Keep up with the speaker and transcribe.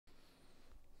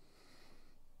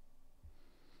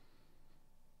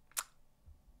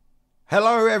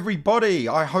Hello everybody,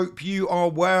 I hope you are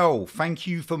well. Thank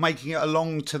you for making it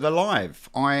along to the live.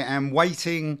 I am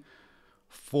waiting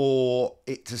for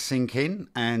it to sink in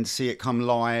and see it come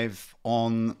live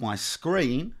on my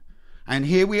screen. And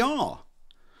here we are.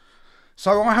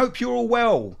 So I hope you're all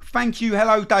well. Thank you.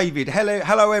 Hello David.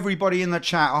 Hello everybody in the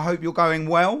chat. I hope you're going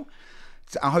well.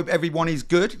 I hope everyone is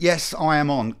good. Yes, I am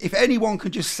on. If anyone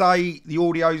could just say the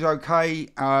audio's okay.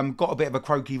 Got a bit of a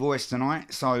croaky voice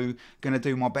tonight, so going to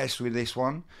do my best with this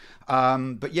one.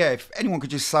 But yeah, if anyone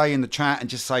could just say in the chat and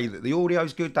just say that the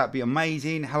audio's good, that'd be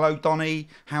amazing. Hello, Donnie.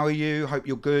 How are you? Hope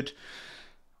you're good.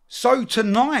 So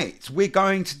tonight we're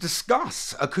going to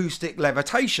discuss acoustic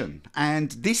levitation,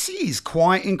 and this is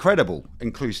quite incredible,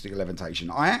 acoustic levitation.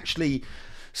 I actually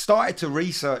started to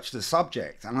research the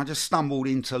subject and I just stumbled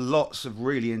into lots of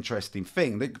really interesting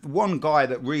things. The one guy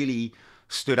that really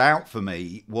stood out for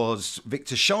me was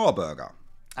Victor Scharberger,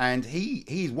 and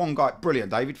he's one guy.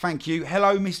 Brilliant, David, thank you.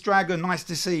 Hello Miss Dragon, nice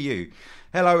to see you.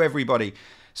 Hello everybody.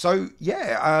 So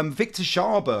yeah, Victor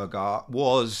Scharberger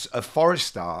was a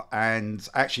forester and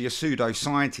actually a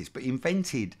pseudoscientist, but he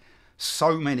invented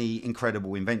so many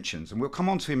incredible inventions, and we'll come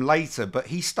on to him later. But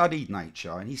he studied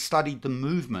nature and he studied the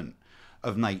movement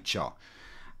of nature.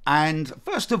 And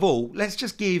first of all, let's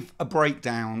just give a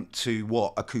breakdown to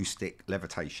what acoustic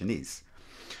levitation is.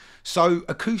 So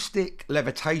acoustic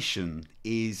levitation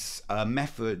is a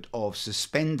method of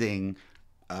suspending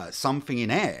something in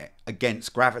air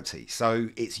against gravity. So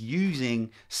it's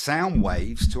using sound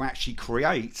waves to actually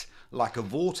create like a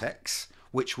vortex,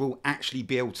 which will actually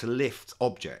be able to lift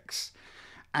objects.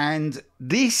 And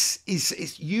this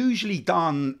is usually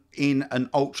done in an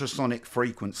ultrasonic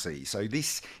frequency. So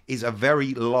this is a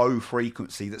very low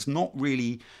frequency that's not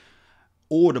really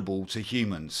audible to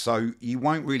humans. So you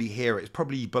won't really hear it. It's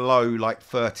probably below like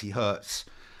 30 hertz.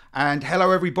 And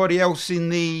hello everybody else in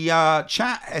the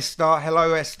chat. Esther,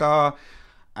 hello Esther.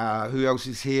 Who else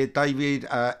is here? David,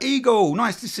 Eagle,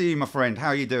 nice to see you, my friend. How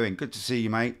are you doing? Good to see you,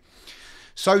 mate.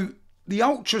 So the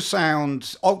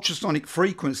ultrasonic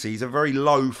frequencies are very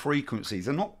low frequencies.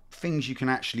 They're not things you can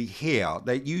actually hear.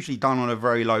 They're usually done on a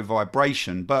very low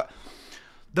vibration. But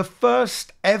the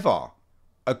first ever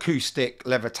acoustic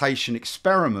levitation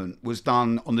experiment was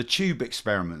done on the tube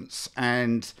experiments.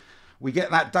 And we get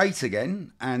that date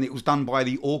again. And it was done by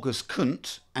the August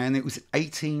Kunt. And it was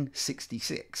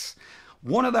 1866.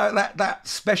 One of that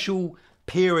special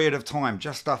period of time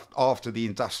just after the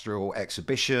industrial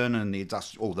exhibition and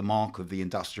the mark of the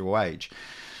industrial age.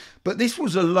 But this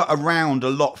was around a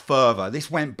lot further. This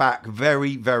went back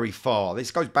very, very far.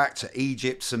 This goes back to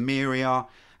Egypt, Samaria,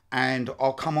 and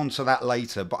I'll come on to that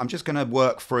later, but I'm just going to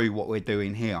work through what we're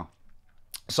doing here.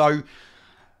 So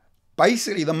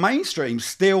basically the mainstream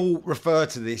still refer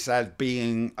to this as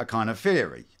being a kind of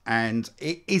theory, and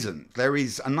it isn't. There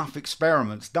is enough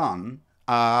experiments done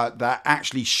that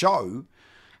actually show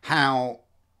how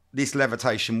this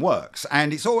levitation works,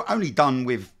 and it's usually done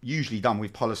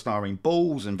with polystyrene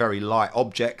balls and very light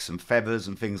objects and feathers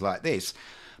and things like this.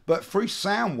 But through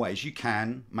sound waves you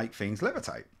can make things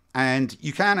levitate, and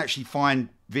you can actually find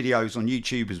videos on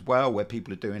YouTube as well where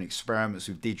people are doing experiments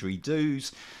with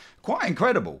didgeridoos. Quite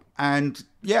incredible. And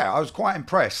yeah, I was quite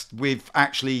impressed with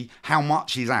actually how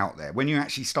much is out there when you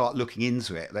actually start looking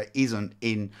into it that isn't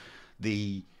in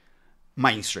the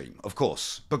mainstream, of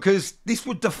course, because this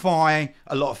would defy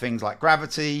a lot of things like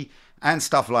gravity and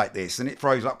stuff like this, and it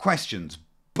throws up questions.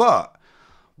 But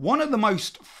one of the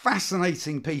most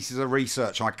fascinating pieces of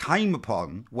research I came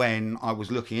upon when I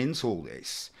was looking into all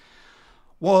this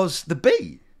was the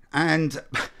bee. And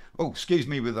oh, excuse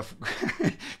me with the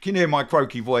can you hear my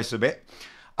croaky voice a bit?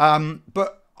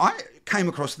 But I came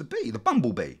across the bee, the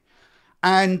bumblebee,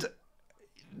 and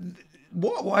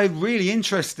what I'm really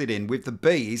interested in with the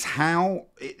bee is how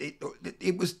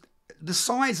it was the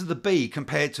size of the bee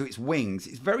compared to its wings.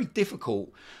 It's very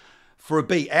difficult for a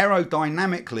bee,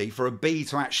 aerodynamically, for a bee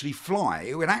to actually fly.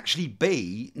 It would actually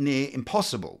be near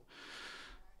impossible.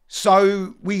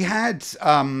 So we had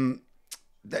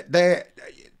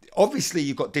obviously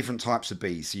you've got different types of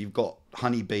bees. So you've got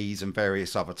honeybees and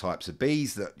various other types of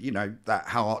bees that that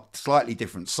have slightly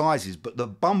different sizes, but the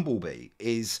bumblebee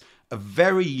is a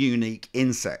very unique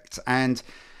insect, and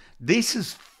this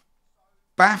has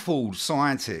baffled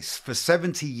scientists for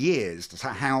 70 years to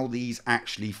how these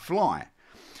actually fly.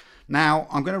 Now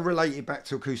I'm going to relate it back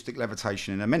to acoustic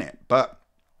levitation in a minute, but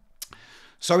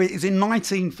so it is in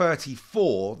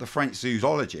 1934 the French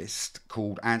zoologist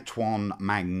called Antoine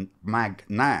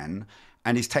Magnan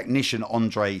and his technician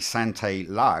André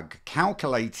Sainte-Lague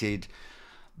calculated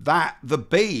that the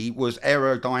bee was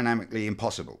aerodynamically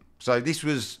impossible. So this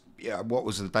was, what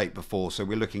was the date before? So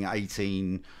we're looking at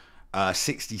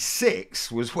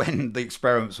 1966 was when the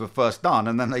experiments were first done,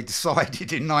 and then they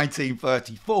decided in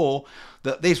 1934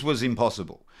 that this was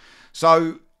impossible.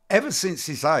 So ever since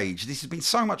this age, this has been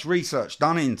so much research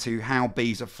done into how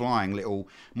bees are flying, little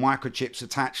microchips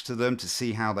attached to them to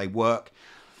see how they work,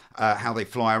 how they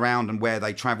fly around and where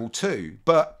they travel to.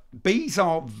 But bees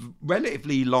are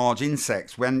relatively large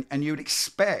insects, and you would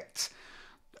expect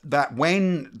that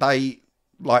when they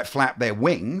like flap their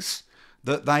wings,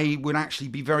 that they would actually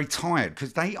be very tired,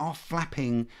 because they are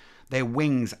flapping their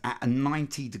wings at a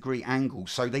 90-degree angle.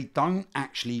 So they don't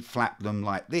actually flap them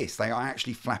like this. They are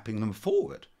actually flapping them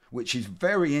forward, which is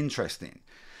very interesting.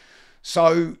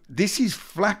 So this is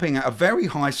flapping at a very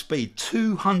high speed,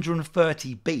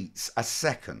 230 beats a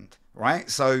second, right?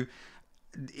 So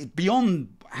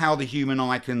beyond how the human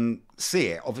eye can see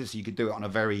it, obviously you could do it on a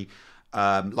very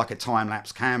like a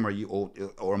time-lapse camera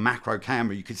or a macro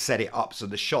camera. You could set it up so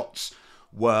the shots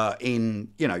were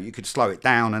in, you could slow it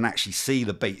down and actually see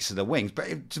the beats of the wings, but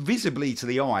visibly to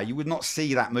the eye you would not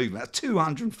see that movement at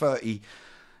 230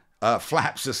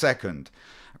 flaps a second.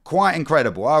 Quite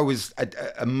incredible. I was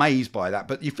amazed by that.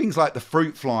 But things like the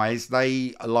fruit flies,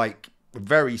 they are like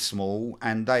very small,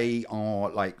 and they are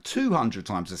like 200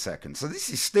 times a second. So this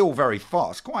is still very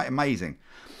fast. Quite amazing.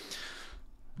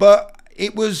 But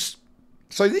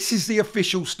so this is the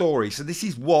official story. So this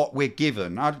is what we're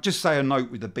given. I'll just say a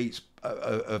note with the beats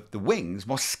of the wings.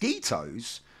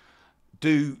 Mosquitoes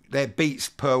do their beats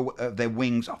their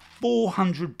wings are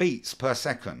 400 beats per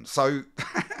second. So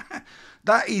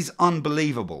that is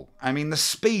unbelievable. I mean, the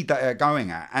speed that they're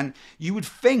going at. And you would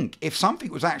think if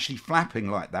something was actually flapping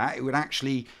like that, it would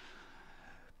actually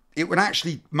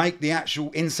make the actual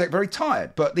insect very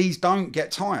tired. But these don't get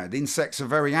tired. Insects are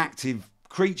very active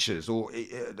creatures, or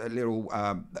little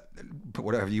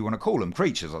whatever you want to call them,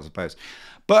 creatures, I suppose.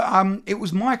 But it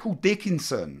was Michael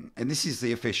Dickinson, and this is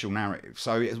the official narrative.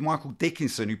 So it was Michael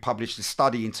Dickinson who published a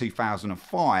study in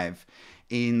 2005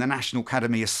 in the National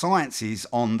Academy of Sciences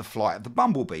on the flight of the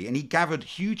bumblebee, and he gathered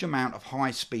huge amount of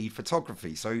high-speed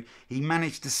photography. So he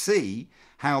managed to see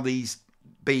how these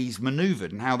bees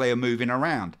maneuvered and how they are moving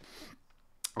around.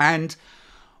 And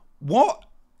what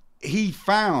he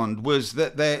found was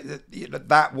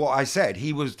that what I said,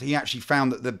 he actually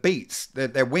found that the beats,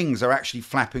 their wings are actually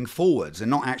flapping forwards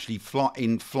and not actually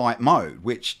in flight mode,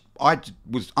 which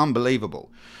was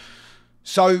unbelievable.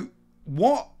 So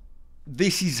what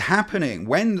this is happening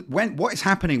what is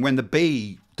happening when the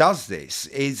bee does this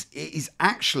is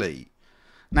actually,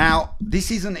 now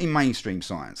this isn't in mainstream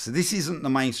science, so this isn't the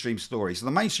mainstream story. So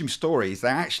the mainstream story is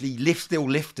they're actually still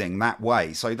lifting that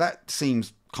way. So that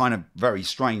seems kind of very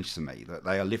strange to me that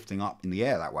they are lifting up in the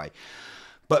air that way.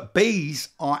 But bees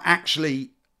are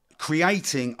actually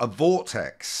creating a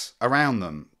vortex around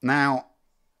them. Now,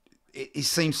 it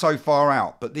seems so far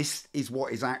out, but this is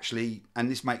what is actually, and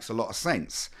this makes a lot of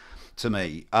sense to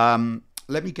me.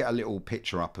 Let me get a little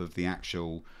picture up of the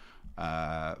actual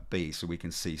bees so we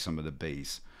can see some of the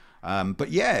bees.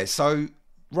 But yeah, so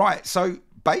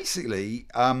basically,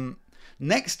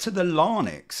 next to the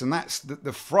larynx, and that's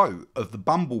the throat of the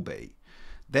bumblebee,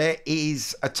 there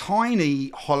is a tiny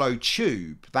hollow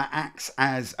tube that acts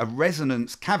as a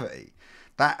resonance cavity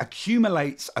that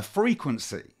accumulates a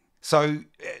frequency. So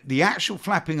the actual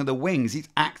flapping of the wings is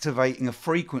activating a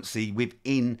frequency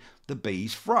within the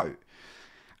bee's throat.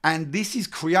 And this is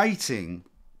creating,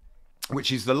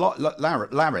 which is the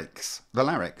larynx,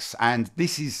 and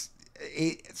this is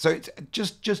it. So it's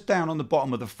just down on the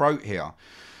bottom of the throat here.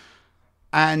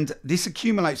 And this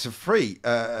accumulates a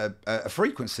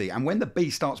frequency, and when the bee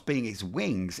starts beating its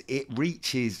wings, it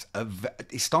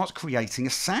starts creating a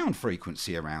sound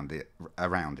frequency around it,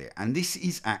 and this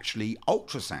is actually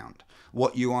ultrasound,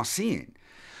 what you are seeing.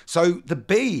 So the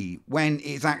bee, when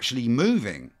it's actually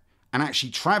moving and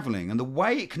actually traveling, and the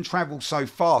way it can travel so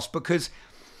fast, because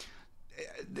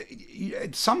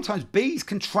sometimes bees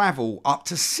can travel up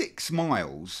to 6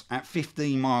 miles at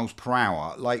 15 miles per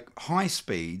hour, like high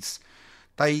speeds.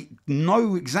 They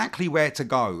know exactly where to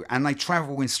go, and they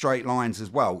travel in straight lines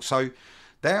as well. So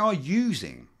they are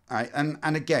using, and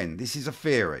again, this is a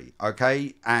theory,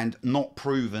 okay, and not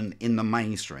proven in the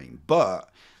mainstream, but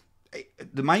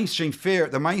the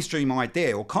mainstream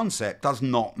idea or concept does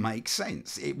not make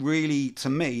sense. It really, to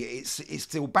me, it's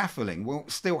still baffling. Well,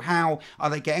 still, how are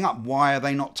they getting up? Why are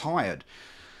they not tired?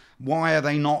 Why are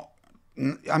they not?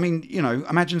 I mean,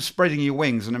 imagine spreading your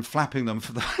wings and then flapping them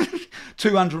for the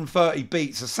 230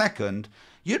 beats a second.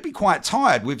 You'd be quite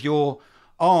tired with your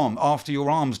arm after your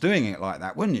arm's doing it like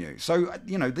that, wouldn't you? So,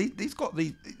 these got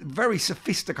these very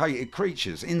sophisticated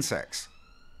creatures, insects.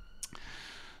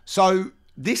 So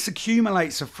this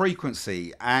accumulates a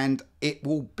frequency, and it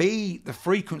will be the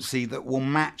frequency that will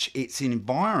match its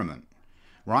environment,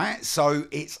 right? So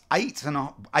it's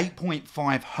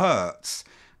 8.5 hertz,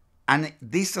 and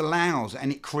this allows,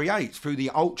 and it creates through the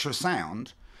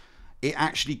ultrasound, it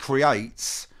actually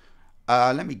creates,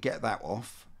 let me get that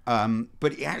off,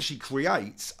 but it actually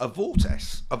creates a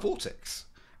vortex.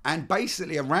 And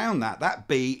basically around that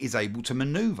bee is able to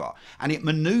maneuver, and it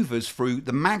maneuvers through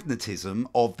the magnetism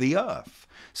of the earth.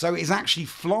 So it's actually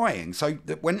flying. So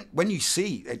that when you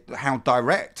see how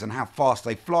direct and how fast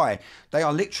they fly, they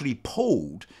are literally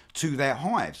pulled to their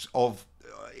hives of,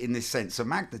 in this sense of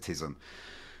magnetism.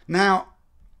 Now,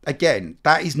 again,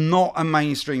 that is not a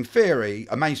mainstream theory,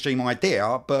 a mainstream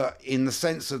idea, but in the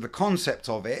sense of the concept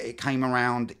of it, it came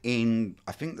around in,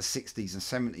 I think, the 60s and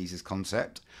 70s, this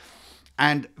concept.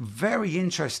 And very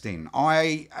interesting.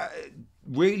 I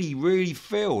really, really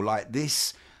feel like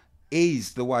this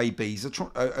is the way bees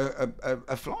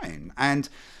are flying. And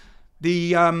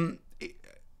the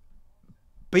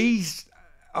bees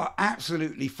are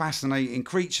absolutely fascinating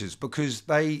creatures because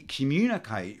they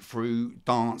communicate through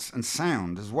dance and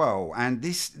sound as well. And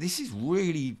this is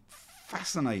really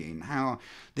fascinating how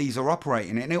these are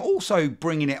operating. And also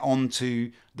bringing it on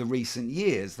to the recent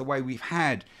years, the way we've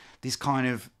had this kind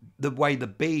of, the way the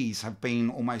bees have been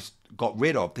almost got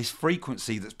rid of, this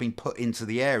frequency that's been put into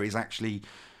the air is actually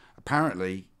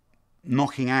apparently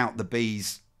knocking out the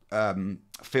bees'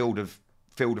 field of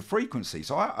frequency.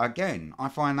 So I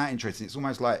find that interesting. It's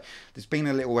almost like there's been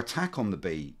a little attack on the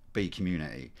bee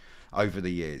community over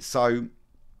the years. So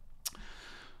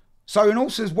and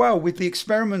also as well with the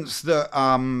experiments that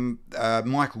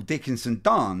Michael Dickinson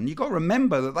done, you got to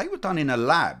remember that they were done in a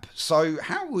lab. So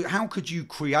how could you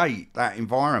create that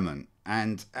environment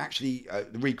and actually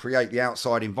recreate the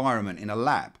outside environment in a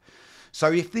lab?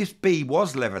 So if this bee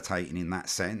was levitating in that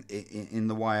sense, in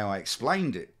the way I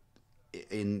explained it,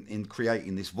 in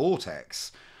creating this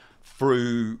vortex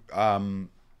through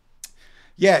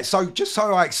so just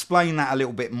so I explain that a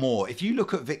little bit more, if you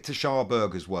look at Victor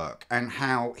Scharberger's work and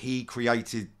how he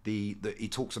created he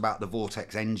talks about the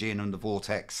vortex engine and the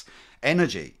vortex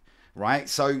energy, right?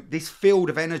 So this field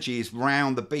of energy is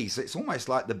around the bee. So it's almost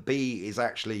like the bee is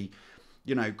actually,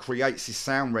 creates this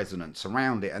sound resonance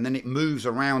around it, and then it moves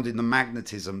around in the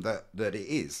magnetism that it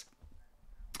is.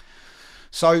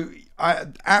 So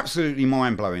absolutely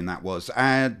mind-blowing that was.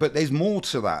 But there's more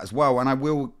to that as well, and I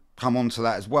will come on to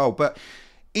that as well. But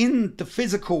in the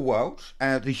physical world,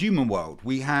 the human world,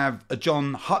 we have a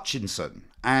John Hutchinson,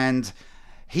 and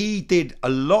he did a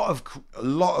lot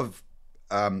of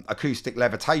acoustic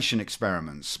levitation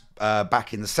experiments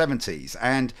back in the 70s,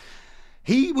 and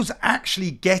he was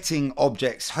actually getting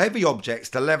heavy objects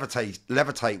to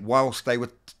levitate whilst they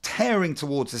were tearing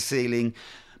towards the ceiling.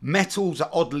 Metals are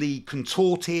oddly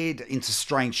contorted into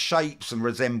strange shapes and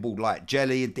resembled like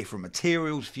jelly and different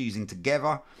materials fusing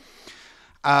together.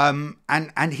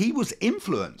 And he was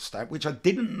influenced, which I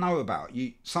didn't know about.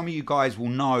 Some of you guys will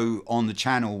know on the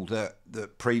channel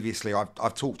that previously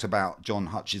I've talked about John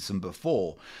Hutchinson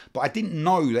before, but I didn't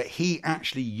know that he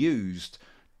actually used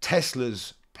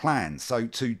Tesla's plans, so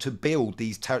to build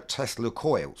these Tesla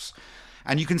coils.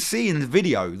 And you can see in the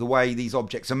video the way these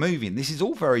objects are moving. This is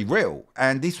all very real,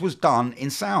 and this was done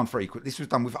in sound frequency. This was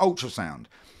done with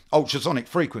ultrasonic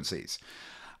frequencies,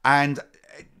 and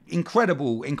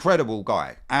incredible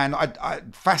guy, and I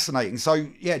fascinating. So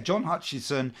yeah, John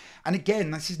Hutchinson, and again,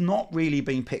 this is not really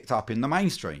being picked up in the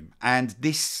mainstream, and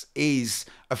this is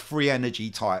a free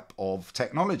energy type of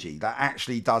technology that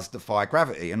actually does defy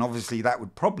gravity, and obviously that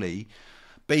would probably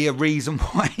be a reason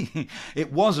why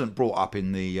it wasn't brought up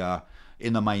in the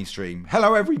mainstream.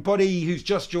 Hello everybody who's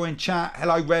just joined chat.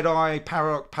 Hello Red Eye,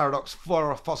 Paradox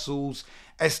Fossils,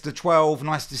 Esther 12,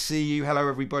 nice to see you. Hello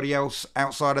everybody else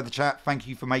outside of the chat, thank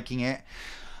you for making it.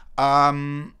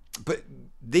 But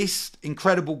this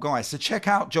incredible guy, so check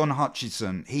out John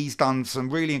Hutchinson. He's done some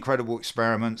really incredible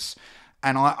experiments,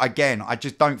 and I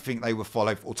just don't think they were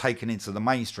followed or taken into the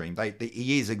mainstream.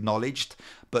 He is acknowledged,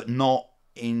 but not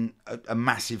in a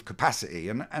massive capacity,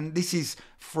 and this is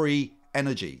free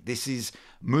energy. This is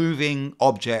moving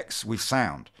objects with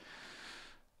sound.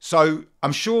 So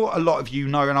I'm sure a lot of you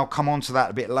know, and I'll come on to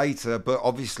that a bit later, but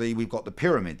obviously we've got the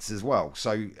pyramids as well.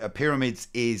 So pyramids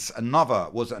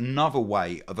was another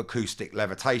way of acoustic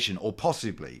levitation, or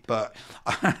possibly, but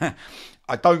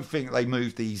I don't think they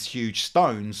moved these huge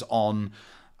stones on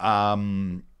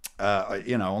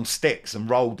on sticks and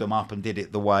rolled them up and did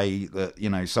it the way that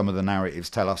some of the narratives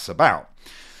tell us about.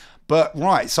 But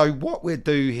right, so what we'll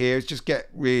do here is just get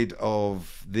rid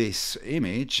of this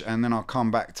image, and then I'll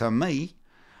come back to me.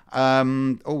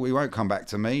 Oh, we won't come back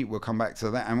to me. We'll come back to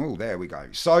that. And oh, there we go.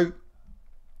 So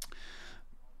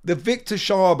the Victor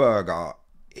Scharberger,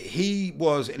 he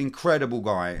was an incredible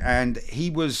guy, and he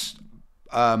was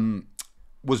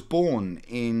born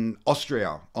in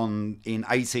Austria in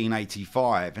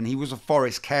 1885, and he was a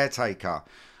forest caretaker,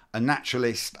 a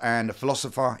naturalist and a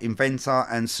philosopher, inventor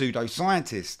and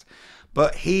pseudoscientist.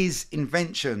 But his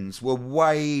inventions were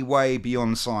way, way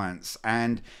beyond science,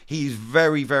 and he's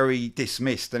very, very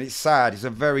dismissed. And it's sad. It's a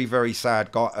very, very sad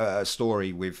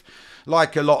story with,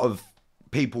 like a lot of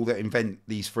people that invent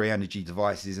these free energy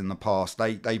devices in the past,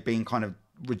 they've been kind of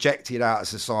rejected out of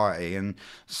society, and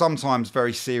sometimes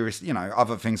very serious,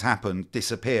 other things happen,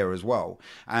 disappear as well.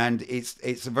 And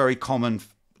it's a very common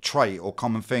trait or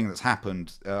common thing that's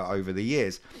happened over the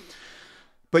years.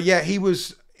 But yeah,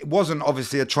 wasn't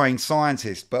obviously a trained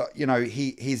scientist, but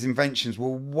his inventions were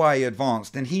way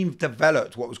advanced, and he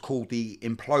developed what was called the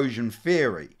implosion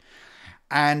theory.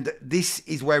 And this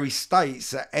is where he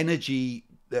states that energy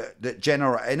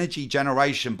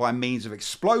generation by means of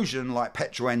explosion, like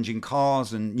petrol engine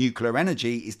cars and nuclear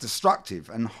energy, is destructive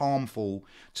and harmful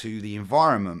to the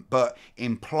environment. But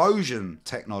implosion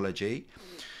technology,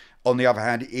 on the other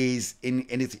hand, is an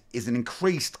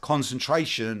increased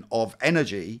concentration of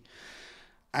energy,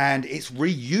 and it's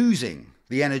reusing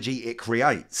the energy it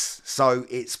creates. So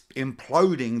it's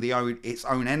imploding its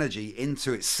own energy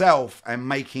into itself and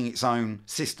making its own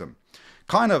system.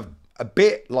 Kind of a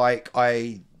bit like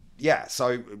relating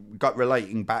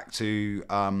back to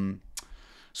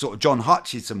sort of John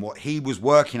Hutchison, what he was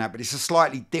working at, but it's a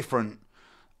slightly different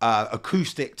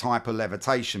acoustic type of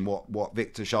levitation, what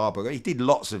Victor Scharberger, he did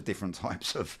lots of different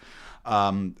types of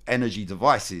energy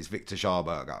devices, Victor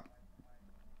Scharberger.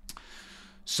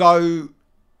 So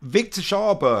Victor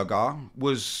Scharberger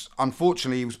was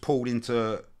pulled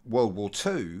into World War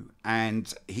II,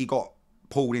 and he got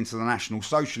pulled into the National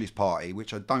Socialist Party,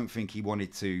 which I don't think he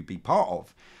wanted to be part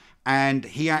of. And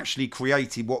he actually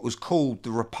created what was called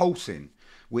the repulsing,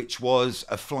 which was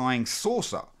a flying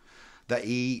saucer that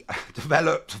he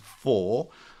developed for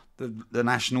the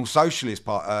National Socialist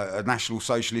Party, National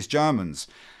Socialist Germans,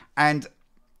 and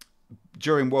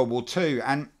during World War II.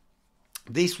 And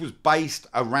this was based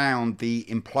around the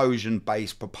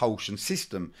implosion-based propulsion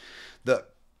system that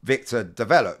Victor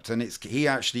developed, and he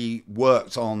actually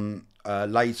worked on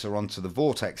later onto the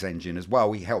vortex engine as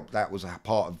well. That was a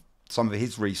part of some of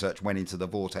his research, went into the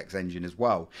vortex engine as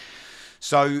well.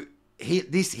 So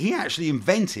he actually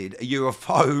invented a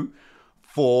UFO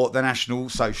for the National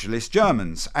Socialist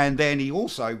Germans, and then he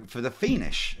also, for the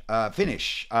Finnish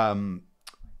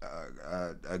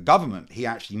government, he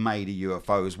actually made a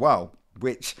UFO as well,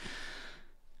 which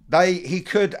he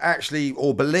could actually,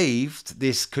 or believed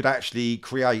this could actually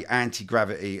create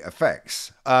anti-gravity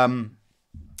effects.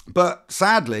 But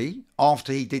sadly,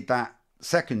 after he did that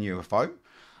second UFO,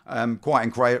 quite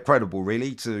incredible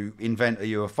really to invent a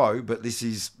UFO, but this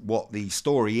is what the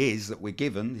story is that we're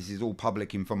given. This is all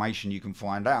public information you can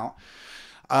find out.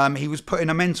 He was put in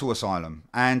a mental asylum,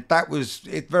 and it's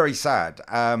very sad,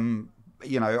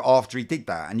 after he did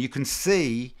that. And you can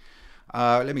see,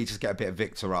 let me just get a bit of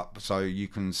Victor up so you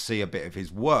can see a bit of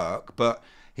his work. But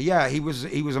yeah, he was a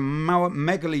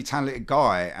megally talented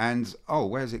guy. And oh,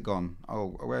 where's it gone? Oh,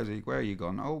 where are you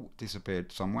gone? Oh,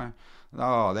 disappeared somewhere.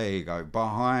 Oh, there you go,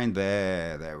 behind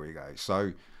there we go.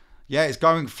 So yeah, it's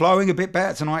flowing a bit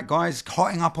better tonight, guys.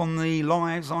 Hotting up on the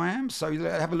lives I am. So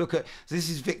let's have a look at this.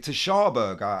 Is Victor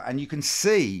Scharberger, and you can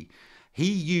see he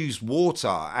used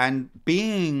water, and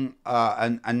being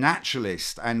a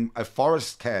naturalist and a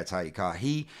forest caretaker,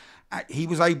 he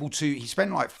was able to, he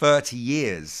spent like 30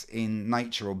 years in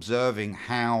nature observing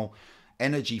how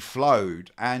energy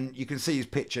flowed. And you can see his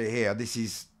picture here. This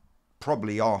is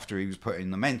probably after he was put in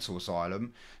the mental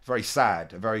asylum. Very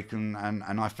sad,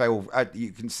 and I feel,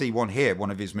 you can see one here,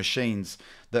 one of his machines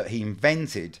that he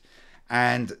invented,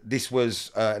 and this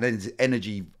was a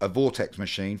vortex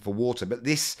machine for water. But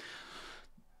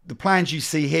the plans you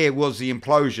see here was the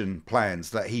implosion plans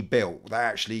that he built, that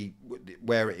actually,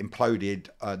 where it imploded,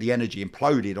 the energy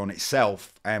imploded on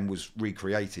itself and was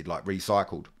recreated, like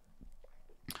recycled.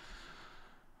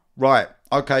 Right,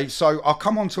 okay, so I'll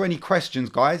come on to any questions,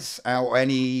 guys, or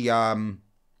anything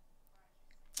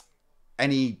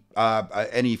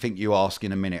you ask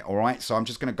in a minute. All right, so I'm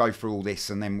just going to go through all this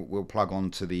and then we'll plug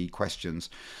on to the questions.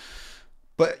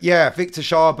 But yeah, Victor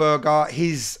Scharberger,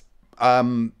 his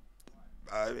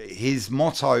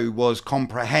motto was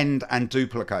comprehend and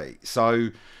duplicate. So,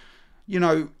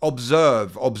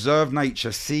 observe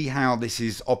nature, see how this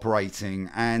is operating,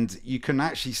 and you can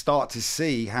actually start to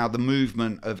see how the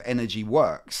movement of energy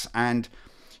works. And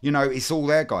You know, it's all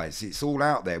there, guys. It's all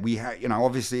out there. You know,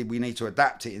 obviously we need to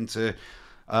adapt it into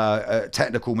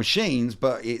technical machines,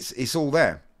 but it's all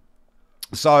there.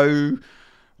 So,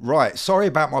 right. Sorry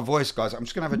about my voice, guys. I'm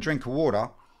just gonna have a drink of water.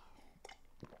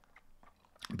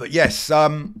 But yes,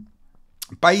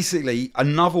 basically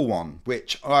another one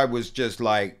which I was just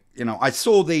like, you know, I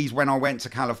saw these when I went to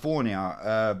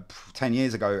California 10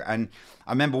 years ago, and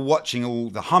I remember watching all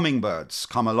the hummingbirds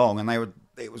come along, and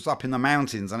it was up in the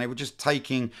mountains, and they were just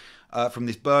taking from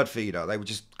this bird feeder. They were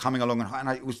just coming along, and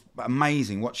it was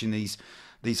amazing watching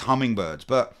these hummingbirds.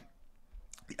 But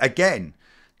again,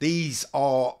 these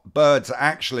are birds that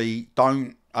actually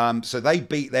don't, so they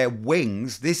beat their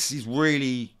wings. This is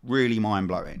really, really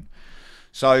mind-blowing.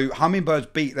 So hummingbirds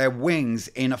beat their wings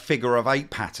in a figure of 8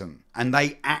 pattern, and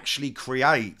they actually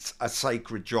create a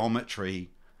sacred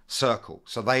geometry circle.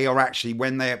 So they are actually,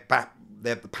 when the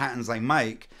patterns they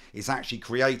make, is actually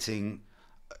creating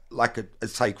like a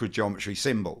sacred geometry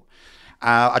symbol.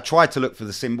 I tried to look for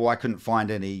the symbol. I couldn't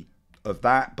find any of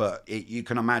that, but you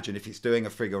can imagine if it's doing a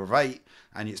figure of 8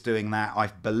 and it's doing that, I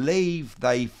believe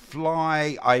they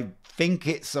fly, I think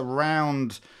it's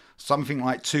around something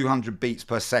like 200 beats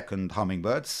per second,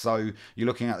 hummingbirds. So you're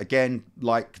looking at, again,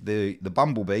 like the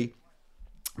bumblebee,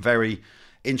 very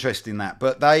interesting that.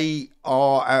 But they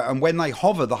are, and when they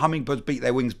hover, the hummingbirds beat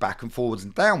their wings back and forwards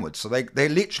and downwards. So they're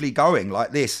literally going like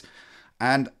this,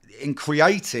 and in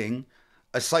creating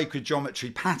a sacred geometry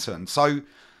pattern. So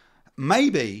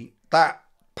maybe that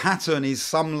pattern is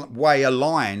some way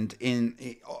aligned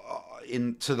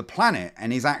into the planet,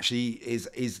 and is actually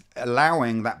is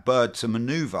allowing that bird to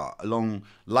maneuver along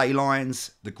ley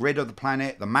lines, the grid of the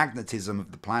planet, the magnetism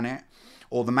of the planet,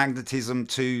 or the magnetism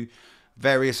to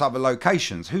various other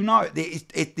locations. Who knows? This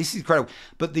is incredible.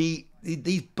 But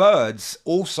these birds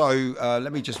also,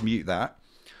 let me just mute that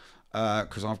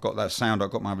because I've got that sound.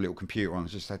 I've got my little computer on. I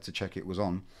just had to check it was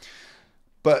on.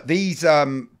 But these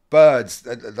birds,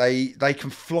 they can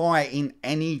fly in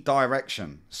any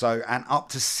direction, so, and up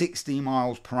to 60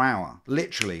 miles per hour,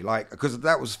 literally, like, because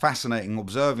that was fascinating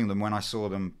observing them when I saw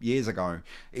them years ago,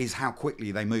 is how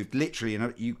quickly they moved. Literally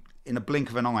in a blink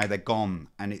of an eye they're gone,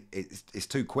 and it's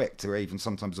too quick to even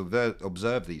sometimes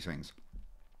observe these things.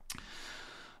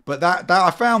 But that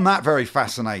I found that very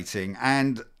fascinating.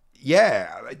 And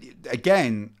yeah,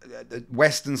 again,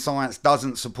 Western science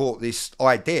doesn't support this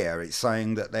idea. It's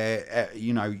saying that they're,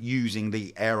 you know, using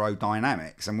the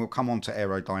aerodynamics, and we'll come on to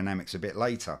aerodynamics a bit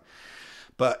later.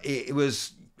 But it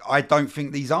was, I don't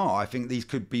think these are. I think these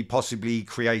could be possibly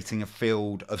creating a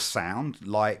field of sound,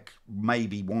 like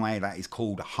maybe why that is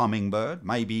called a hummingbird.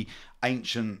 Maybe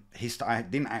ancient history. I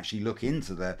didn't actually look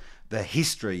into the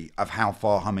history of how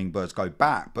far hummingbirds go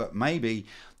back, but maybe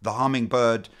the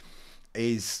hummingbird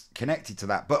is connected to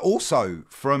that. But also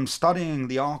from studying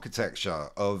the architecture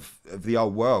of the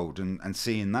old world and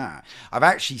seeing that, I've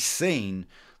actually seen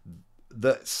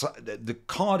that the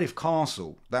Cardiff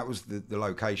Castle, that was the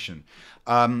location,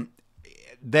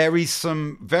 there is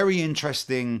some very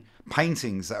interesting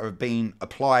paintings that have been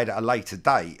applied at a later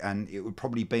date, and it would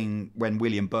probably been when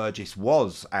William Burgess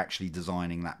was actually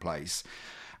designing that place.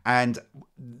 And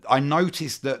I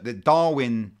noticed that the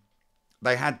Darwin,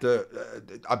 they had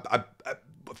I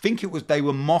think it was, they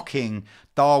were mocking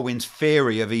Darwin's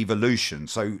theory of evolution.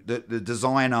 So the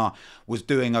designer was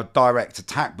doing a direct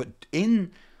attack, but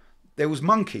there was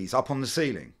monkeys up on the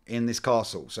ceiling in this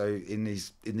castle. So in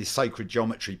these sacred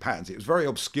geometry patterns, it was very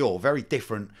obscure, very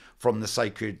different from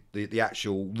the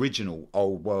actual original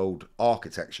old world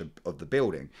architecture of the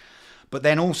building. But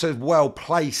then also well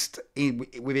placed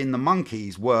within the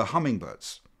monkeys were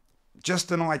hummingbirds.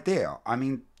 Just an idea. I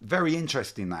mean, very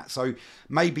interesting that. So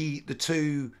maybe the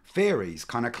two theories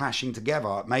kind of clashing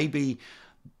together. Maybe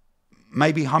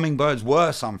hummingbirds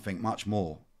were something much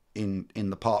more in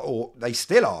the part, or they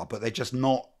still are, but they're just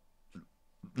not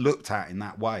looked at in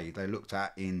that way. They're looked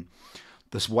at in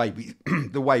this way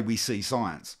the way we see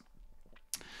science.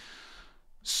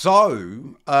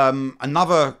 So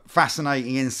another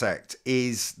fascinating insect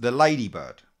is the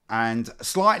ladybird. And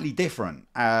slightly different,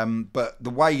 but the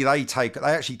way they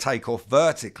actually take off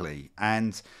vertically,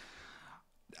 and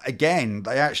again,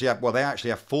 they actually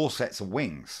have 4 sets of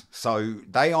wings, so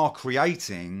they are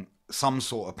creating some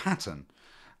sort of pattern.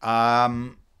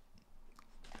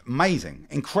 Amazing,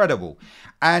 incredible.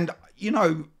 And you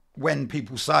know, when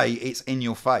people say it's in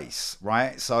your face,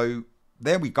 right? So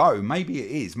there we go. Maybe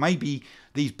it is. Maybe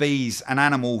these bees and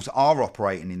animals are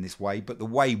operating in this way, but the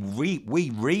way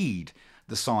we read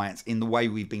the science in the way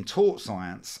we've been taught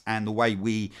science and the way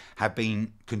we have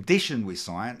been conditioned with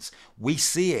science, we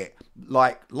see it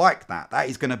like that. That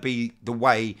is going to be the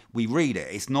way we read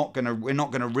it. We're not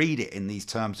going to read it in these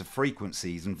terms of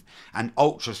frequencies and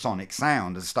ultrasonic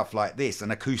sound and stuff like this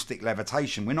and acoustic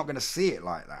levitation. We're not going to see it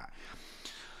like that.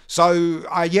 So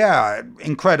yeah,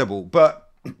 incredible. But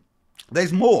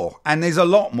there's more, and there's a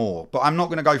lot more, but I'm not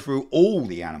going to go through all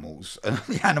the animals,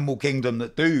 the animal kingdom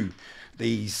that do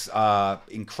these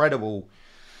incredible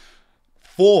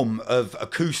form of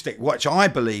acoustic, which I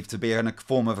believe to be a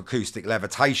form of acoustic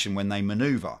levitation when they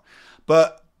maneuver.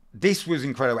 But this was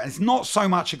incredible. And it's not so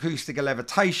much acoustic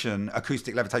levitation,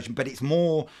 but it's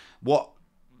more what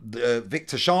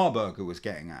Victor Scharberger was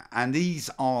getting at. And these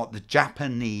are the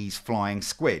Japanese flying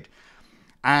squid.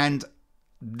 And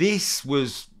this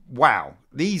was, wow,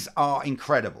 these are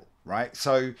incredible, right?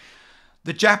 So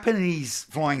the Japanese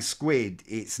flying squid,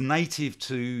 it's native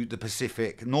to the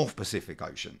Pacific, North Pacific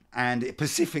Ocean, and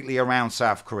specifically around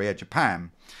South Korea, Japan,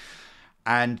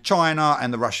 and China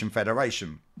and the Russian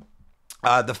Federation.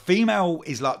 The female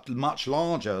is much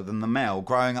larger than the male,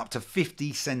 growing up to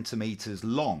 50 centimeters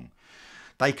long.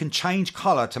 They can change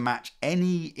color to match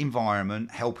any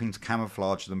environment, helping to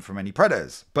camouflage them from any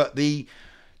predators. But the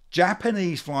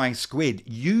Japanese flying squid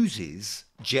uses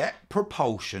jet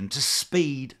propulsion to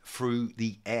speed through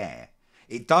the air.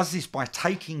 It does this by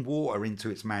taking water into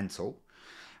its mantle,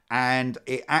 and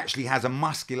it actually has a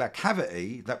muscular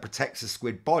cavity that protects the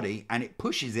squid body, and it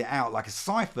pushes it out like a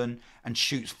siphon and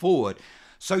shoots forward.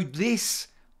 So this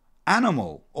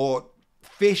animal or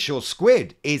fish or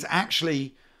squid is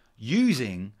actually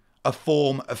using a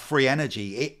form of free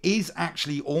energy. It is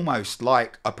actually almost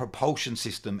like a propulsion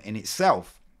system in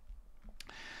itself.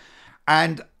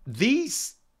 And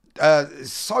these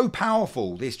so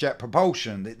powerful, this jet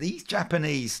propulsion, that these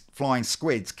Japanese flying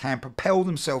squids can propel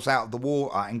themselves out of the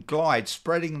water and glide,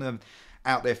 spreading them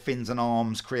out their fins and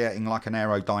arms, creating like an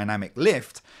aerodynamic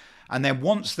lift. And then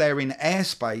once they're in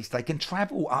airspace, they can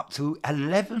travel up to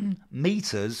 11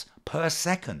 meters per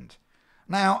second.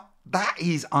 Now, that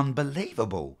is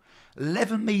unbelievable.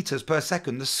 11 meters per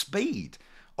second, the speed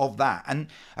of that. And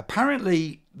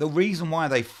apparently the reason why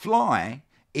they fly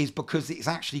is because it's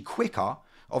actually quicker,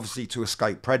 obviously, to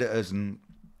escape predators and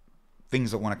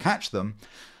things that want to catch them,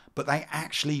 but they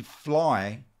actually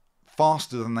fly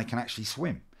faster than they can actually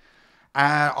swim.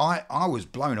 And I was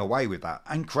blown away with that.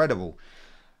 Incredible.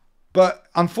 But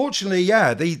unfortunately,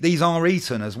 yeah, these are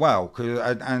eaten as well,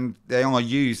 and they are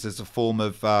used as a form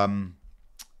of,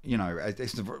 you know,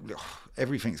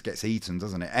 everything gets eaten,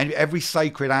 doesn't it? And every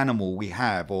sacred animal we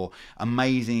have, or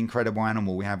amazing, incredible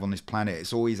animal we have on this planet,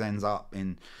 it always ends up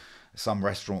in some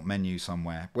restaurant menu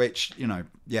somewhere, which, you know,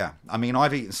 yeah. I mean,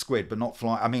 I've eaten squid, but not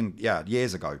fly. I mean, yeah,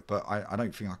 years ago, but I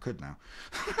don't think I could now.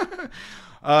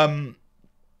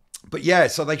 But yeah,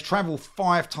 so they travel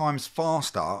 5 times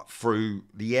faster through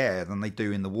the air than they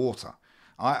do in the water.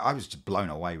 I was just blown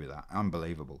away with that.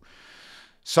 Unbelievable.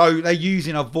 So they're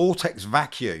using a vortex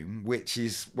vacuum, which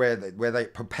is where they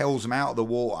propels them out of the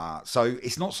water. So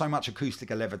it's not so much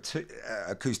acoustic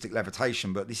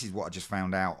levitation, but this is what I just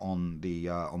found out on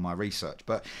my research.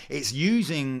 But it's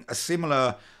using a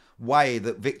similar way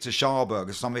that Victor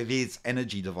Scharberger, some of his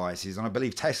energy devices, and I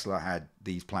believe Tesla had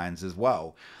these plans as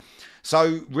well.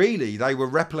 So really, they were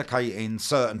replicating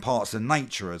certain parts of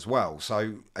nature as well.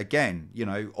 So again, you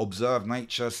know, observe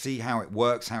nature, see how it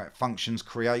works, how it functions,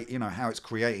 create, you know, how it's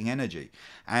creating energy.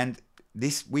 And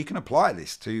this, we can apply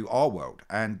this to our world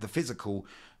and the physical,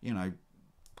 you know,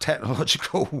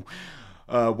 technological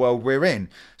world we're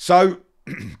in. So,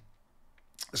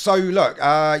 so look,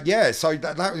 yeah, so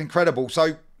that was incredible.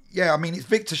 So yeah, I mean, it's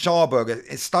Victor Scharberger.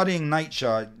 It's studying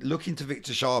nature, looking to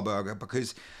Victor Scharberger,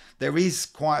 because there is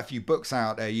quite a few books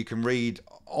out there you can read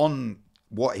on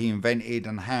what he invented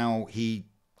and how he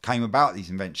came about these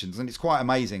inventions, and it's quite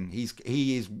amazing.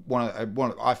 He is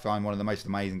I find one of the most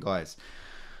amazing guys.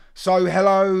 So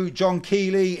hello, John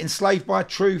Keeley, Enslaved by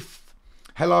Truth.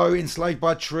 Hello, Enslaved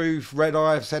by Truth. Red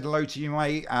Eye, I've said hello to you,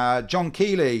 mate. John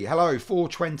Keeley, hello.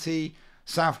 420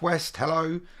 Southwest,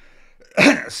 hello.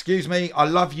 Excuse me. I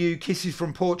love you. Kisses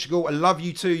from Portugal. I love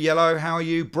you too, Yellow. How are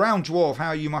you? Brown Dwarf, how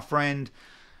are you, my friend?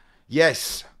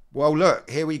 Yes, well, look,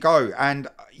 here we go. And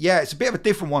yeah, it's a bit of a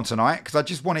different one tonight because I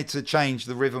just wanted to change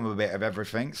the rhythm a bit of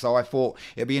everything. So I thought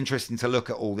it'd be interesting to look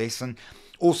at all this, and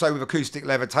also with acoustic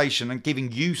levitation, and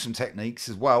giving you some techniques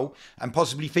as well, and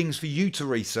possibly things for you to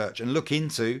research and look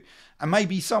into. And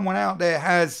maybe someone out there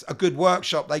has a good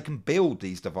workshop, they can build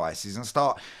these devices and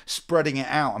start spreading it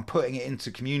out and putting it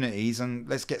into communities, and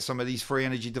let's get some of these free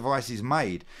energy devices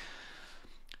made.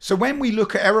 So when we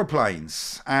look at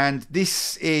aeroplanes, and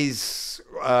this is,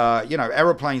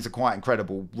 aeroplanes are quite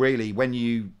incredible, really, when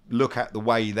you look at the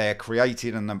way they're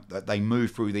created and that they move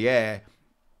through the air.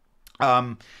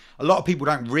 A lot of people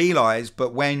don't realize,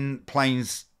 but when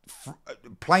planes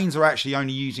are actually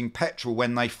only using petrol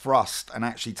when they thrust and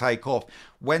actually take off.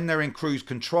 When they're in cruise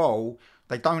control,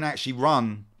 they don't actually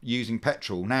run using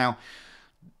petrol. Now,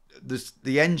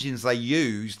 the engines they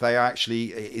use, they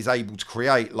actually is able to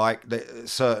create like the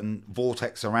certain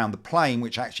vortex around the plane,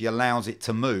 which actually allows it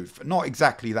to move. Not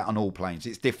exactly that on all planes.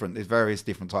 It's different. There's various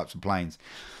different types of planes.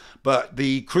 But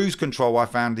the cruise control I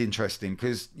found interesting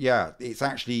because, yeah, is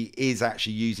actually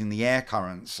using the air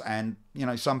currents. And,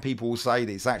 some people will say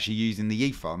that it's actually using the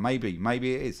ether. Maybe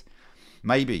it is.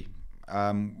 Maybe.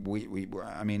 Pilots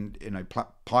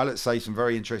say some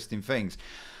very interesting things.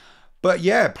 But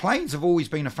yeah, planes have always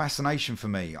been a fascination for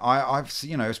me. I've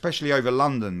especially over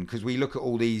London, because we look at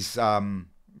all these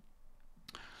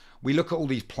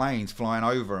planes flying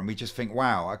over and we just think,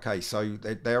 wow, okay, so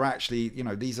they're actually,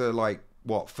 these are like,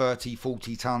 what, 30,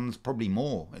 40 tons, probably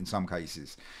more in some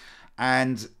cases.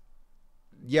 And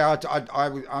yeah,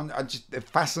 I just, they're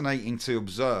fascinating to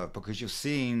observe because you're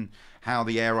seeing how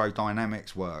the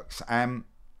aerodynamics works.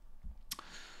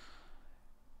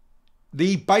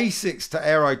 The basics to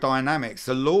aerodynamics,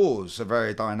 the laws of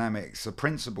aerodynamics, the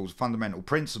principles, fundamental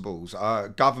principles, are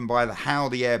governed by how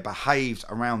the air behaves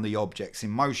around the objects in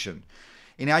motion.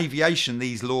 In aviation,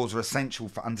 these laws are essential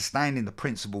for understanding the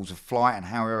principles of flight and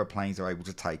how aeroplanes are able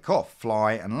to take off,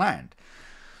 fly and land.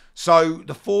 So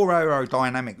the 4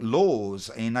 aerodynamic laws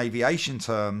in aviation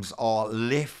terms are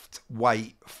lift,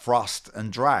 weight, thrust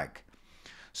and drag.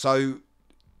 So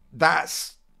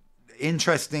that's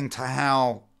interesting to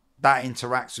how that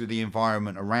interacts with the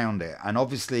environment around it. And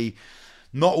obviously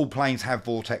not all planes have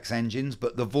vortex engines,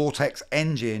 but the vortex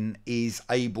engine is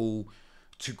able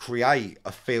to create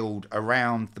a field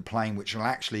around the plane which will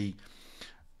actually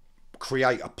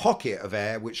create a pocket of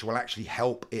air which will actually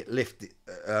help it lift it,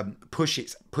 push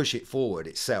it forward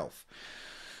itself.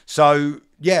 So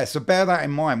yeah, so bear that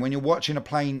in mind when you're watching a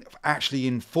plane actually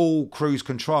in full cruise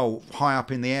control high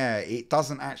up in the air.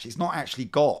 It's not actually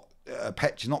got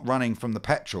it's not running from the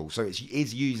petrol, so it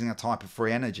is using a type of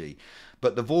free energy.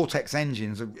 But the vortex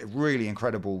engines are really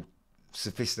incredible,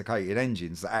 sophisticated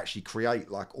engines that actually create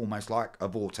like almost like a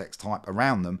vortex type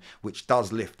around them, which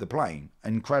does lift the plane.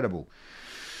 Incredible.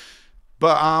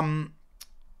 But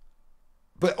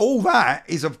all that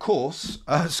is, of course,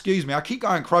 excuse me, I keep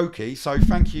going croaky, so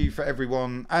thank you for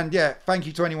everyone, and yeah, thank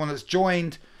you to anyone that's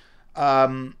joined.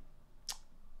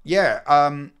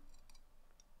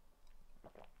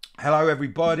 Hello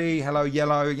everybody, hello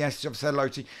Yellow, yes, I've said hello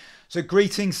to you. So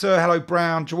greetings sir, hello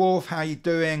Brown Dwarf, how you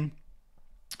doing?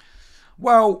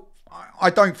 Well, I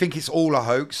don't think it's all a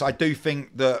hoax. I do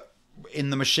think that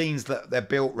in the machines that they're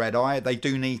built, Red Eye, they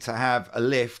do need to have a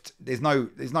lift. There's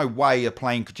no way a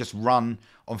plane could just run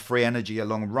on free energy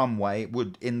along a runway. It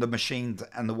would in the machines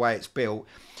and the way it's built.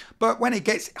 But when it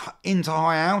gets into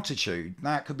high altitude,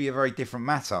 that could be a very different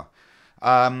matter.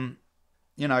 And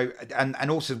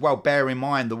also as well, bear in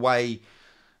mind the way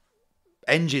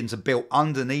engines are built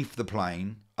underneath the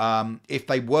plane. If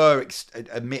they were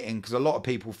emitting, because a lot of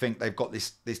people think they've got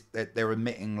this they're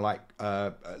emitting like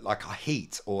a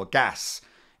heat or a gas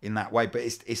in that way, but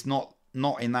it's not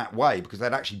in that way, because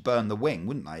they'd actually burn the wing,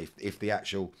 wouldn't they? If the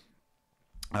actual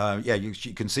you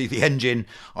can see the engine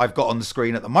I've got on the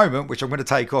screen at the moment, which I'm going to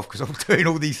take off because I'm doing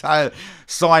all these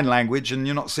sign language and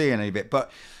you're not seeing any of it,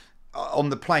 but on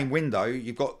the plane window,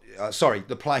 you've got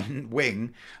the plane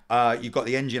wing. You've got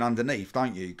the engine underneath,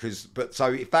 don't you?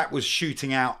 So if that was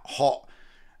shooting out hot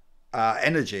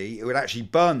energy, it would actually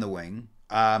burn the wing.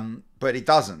 But it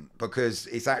doesn't, because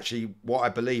it's actually what I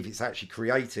believe it's actually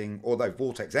creating. Although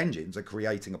vortex engines are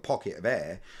creating a pocket of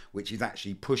air, which is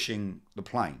actually pushing the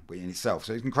plane in itself.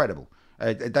 So it's incredible.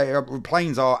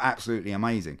 Planes are absolutely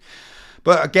amazing.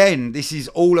 But again, this is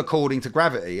all according to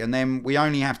gravity. And then we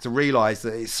only have to realise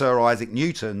that it's Sir Isaac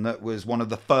Newton that was one of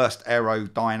the first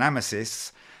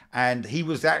aerodynamicists. And he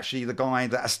was actually the guy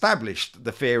that established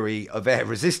the theory of air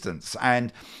resistance.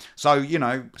 And so,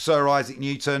 Sir Isaac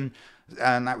Newton,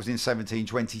 and that was in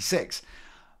 1726.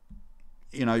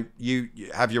 You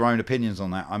have your own opinions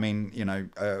on that. I mean,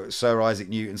 Sir Isaac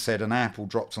Newton said an apple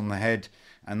dropped on the head,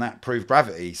 and that proved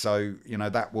gravity. So,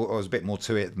 that was a bit more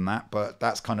to it than that, but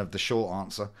that's kind of the short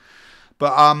answer.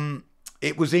 But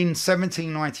it was in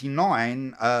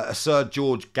 1799, Sir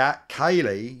George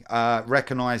Cayley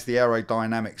recognised the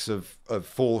aerodynamics of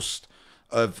force,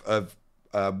 of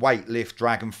weight, lift,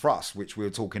 drag and thrust, which we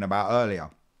were talking about earlier.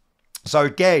 So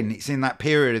again, it's in that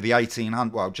period of the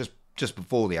 1800s, well, just just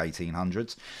before the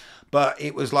 1800s. But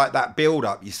it was like that build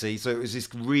up, you see. So it was this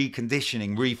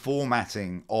reconditioning,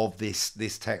 reformatting of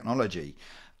this technology.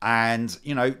 And,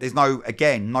 you know, there's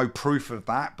no proof of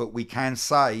that, but we can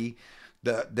say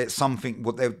that something,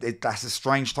 that's a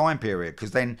strange time period,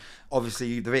 because then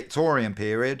obviously the Victorian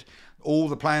period, all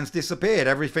the plans disappeared.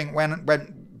 Everything went,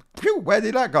 phew, where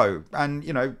did that go? And,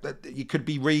 you know, it could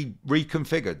be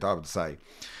reconfigured, I would say.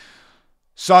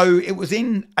 So it was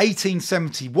in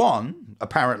 1871,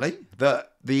 apparently,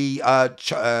 that the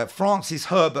Francis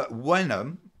Herbert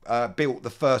Wenham built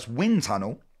the first wind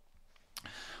tunnel,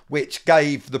 which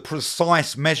gave the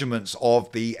precise measurements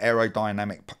of the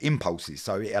aerodynamic impulses.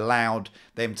 So it allowed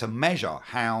them to measure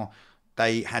how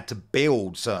they had to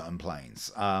build certain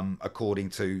planes according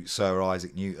to Sir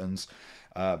Isaac Newton's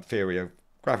theory of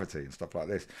gravity and stuff like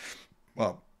this.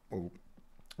 Well,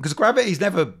 because gravity's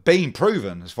never been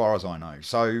proven, as far as I know.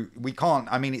 So we can't,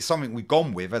 I mean, it's something we've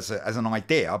gone with as an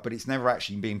idea, but it's never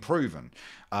actually been proven.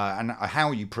 And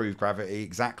how you prove gravity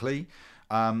exactly,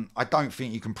 I don't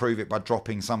think you can prove it by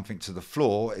dropping something to the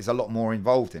floor. There's a lot more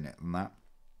involved in it than that.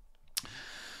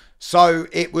 So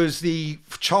it was the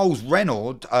Charles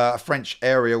Renaud, a French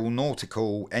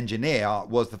aeronautical engineer,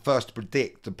 was the first to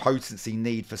predict the potency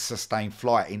need for sustained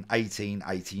flight in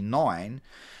 1889.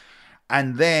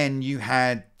 And then you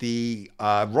had the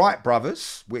Wright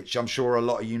brothers, which I'm sure a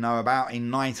lot of you know about,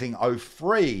 in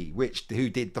 1903, who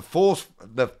did the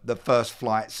first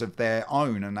flights of their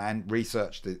own and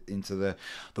researched into the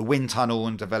wind tunnel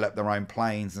and developed their own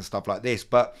planes and stuff like this.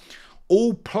 But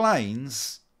all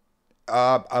planes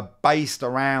are based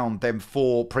around them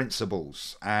four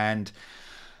principles. And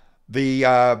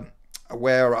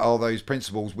where are those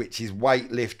principles? Which is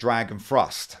weight, lift, drag, and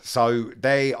thrust. So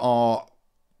they are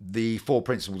the four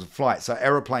principles of flight. So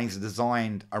aeroplanes are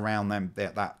designed around them,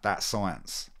 that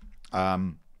science.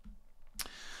 But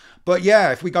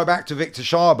yeah, if we go back to Victor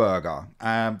Scharberger,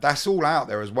 that's all out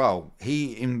there as well.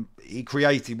 He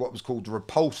created what was called the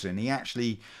repulsion. He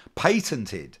actually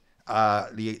patented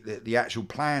the actual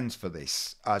plans for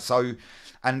this.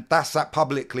 And that's that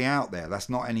publicly out there. That's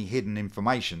not any hidden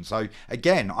information. So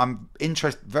again,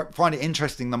 find it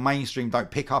interesting the mainstream don't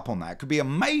pick up on that. It could be an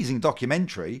amazing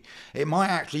documentary. It might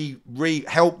actually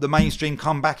help the mainstream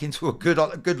come back into a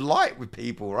good light with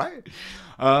people, right?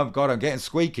 God, I'm getting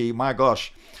squeaky. My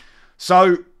gosh.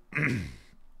 So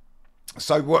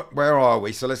where are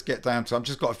we? So let's get down to. I've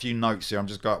just got a few notes here. I'm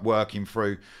just working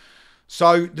through.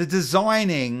 So the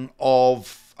designing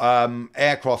of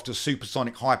aircraft of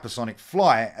supersonic, hypersonic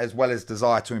flight, as well as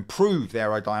desire to improve the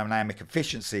aerodynamic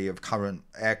efficiency of current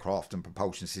aircraft and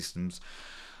propulsion systems,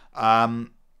 it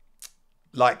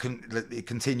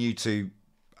continue to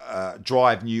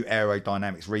drive new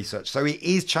aerodynamics research. So it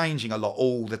is changing a lot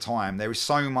all the time. There is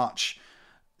so much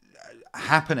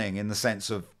happening in the sense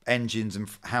of engines and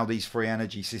how these free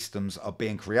energy systems are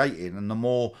being created, and the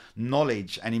more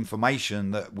knowledge and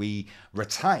information that we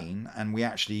retain and we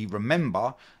actually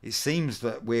remember, it seems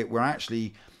that we're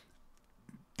actually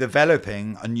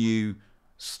developing new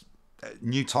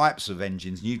types of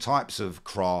engines, new types of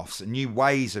crafts, and new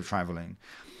ways of traveling.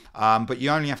 But you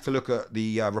only have to look at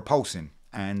the repulsion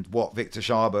and what Victor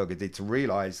Scharberger did to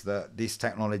realize that this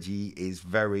technology is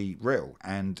very real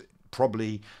and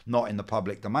probably not in the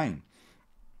public domain,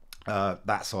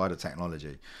 that side of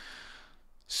technology.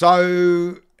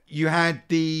 So you had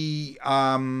the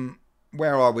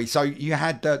where are we? So you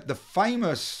had the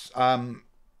famous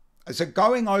so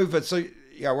going over, so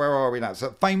yeah, where are we now?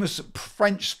 So famous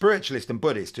French spiritualist and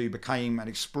Buddhist who became an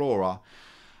explorer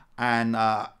and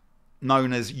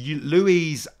known as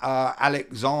Louise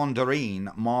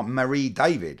Alexandrine Marie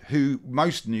David, who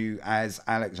most knew as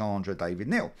Alexandra David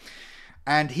Neal.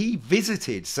 And he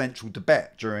visited central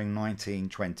Tibet during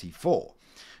 1924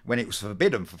 when it was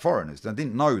forbidden for foreigners. I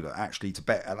didn't know that actually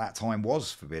Tibet at that time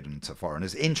was forbidden to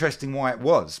foreigners. Interesting why it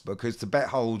was, because Tibet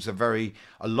holds a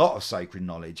lot of sacred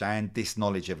knowledge and this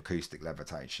knowledge of acoustic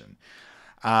levitation.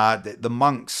 The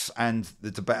monks and the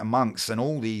Tibetan monks and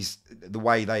all these, the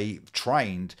way they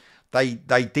trained, they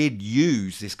did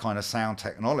use this kind of sound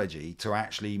technology to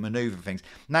actually maneuver things.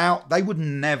 Now, they would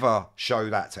never show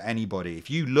that to anybody. If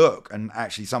you look and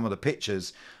actually some of the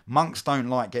pictures, monks don't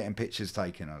like getting pictures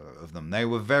taken of them. They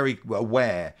were very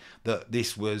aware that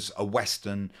this was a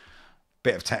Western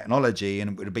bit of technology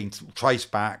and it would have been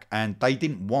traced back, and they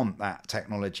didn't want that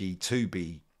technology to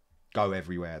go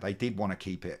everywhere. They did want to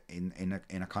keep it in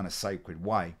a kind of sacred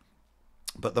way.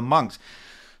 But the monks,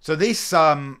 so this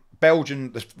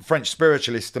Belgian, the French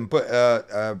spiritualist and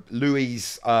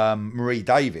Louise Marie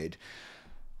David,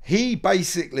 He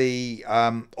basically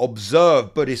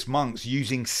observed Buddhist monks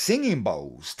using singing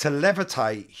bowls to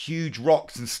levitate huge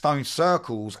rocks and stone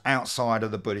circles outside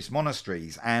of the Buddhist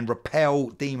monasteries and repel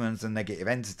demons and negative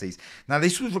entities. Now,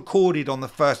 this was recorded on the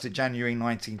 1st of January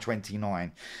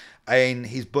 1929 in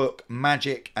his book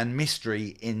Magic and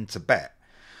Mystery in Tibet.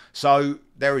 So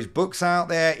there is books out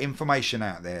there, information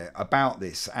out there about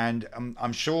this, and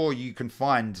I'm sure you can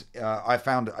find. I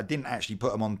didn't actually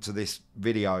put them onto this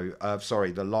video,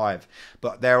 the live,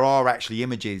 but there are actually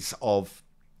images of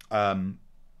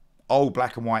old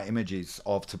black and white images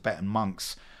of Tibetan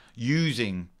monks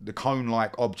using the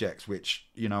cone-like objects, which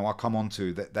I come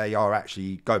onto, that they are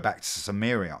actually go back to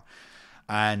Sumeria,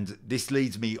 and this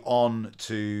leads me on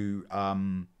to.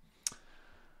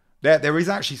 There is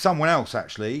actually someone else,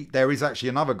 actually. There is actually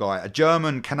another guy, a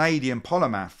German-Canadian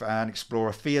polymath and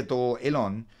explorer, Theodore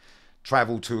Illon,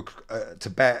 travelled to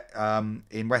Tibet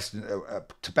in western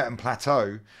Tibetan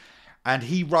plateau, and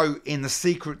he wrote, in the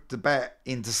secret Tibet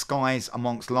in disguise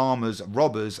amongst lamas,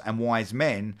 robbers and wise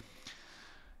men,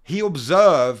 he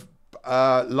observed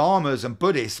lamas and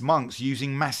Buddhist monks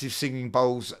using massive singing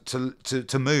bowls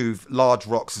to move large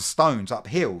rocks and stones up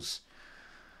hills.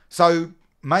 So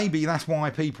maybe that's why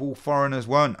foreigners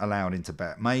weren't allowed in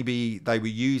Tibet. Maybe they were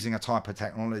using a type of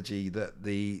technology that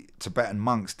the Tibetan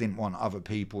monks didn't want other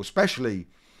people, especially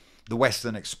the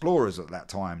Western explorers at that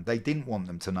time, they didn't want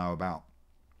them to know about.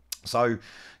 So,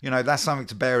 that's something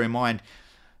to bear in mind.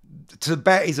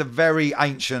 Tibet is a very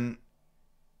ancient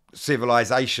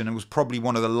civilization and was probably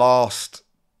one of the last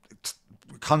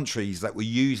countries that were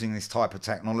using this type of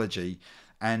technology.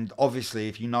 And obviously,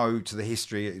 if you know to the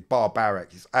history, it's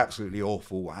barbaric. It's absolutely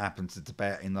awful what happened to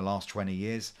Tibet in the last 20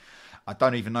 years. I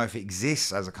don't even know if it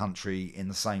exists as a country in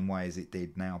the same way as it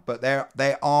did now. But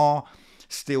there are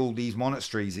still these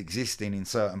monasteries existing in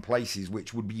certain places,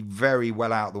 which would be very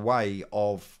well out of the way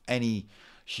of any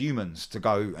humans to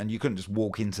go. And you couldn't just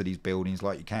walk into these buildings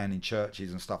like you can in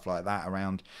churches and stuff like that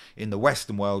around in the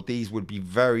Western world. These would be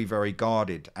very, very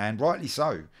guarded, and rightly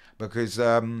so, because,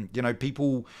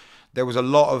 people... There was a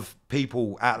lot of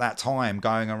people at that time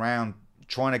going around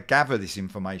trying to gather this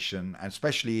information, and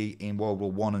especially in World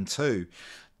War I and II,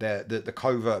 the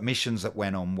covert missions that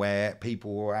went on, where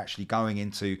people were actually going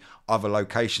into other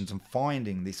locations and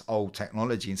finding this old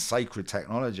technology and sacred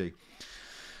technology.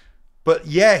 But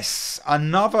yes,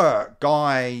 another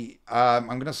guy, I'm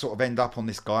going to sort of end up on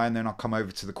this guy and then I'll come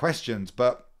over to the questions,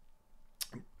 but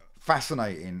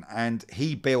fascinating. And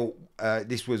he built,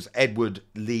 this was Edward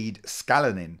Lead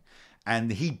Scalanin,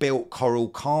 and he built Coral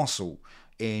Castle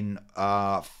in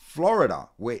Florida,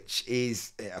 which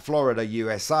is Florida,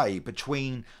 USA,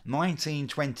 between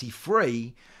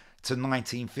 1923 to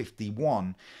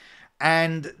 1951.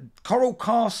 And Coral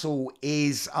Castle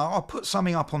is, I'll put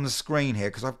something up on the screen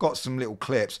here because I've got some little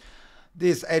clips.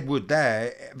 There's Edward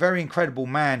there, very incredible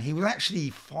man. He was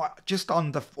actually just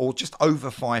under or just over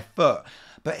 5 foot,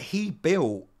 but he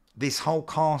built this whole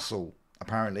castle.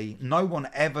 Apparently, no one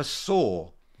ever saw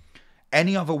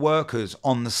any other workers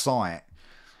on the site,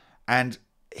 and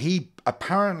he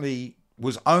apparently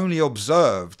was only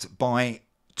observed by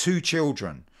 2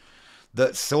 children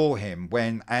that saw him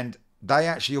and they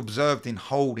actually observed him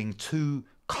holding 2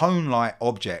 cone-like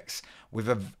objects with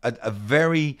a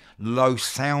very low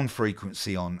sound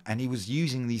frequency on, and he was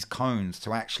using these cones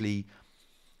to actually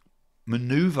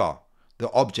maneuver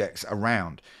the objects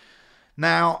around.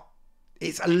 Now,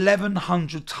 it's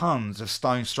 1,100 tons of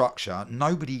stone structure.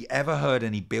 Nobody ever heard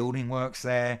any building works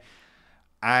there.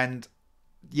 And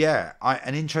yeah,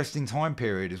 an interesting time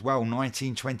period as well,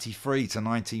 1923 to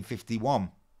 1951.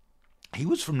 He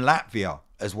was from Latvia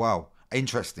as well.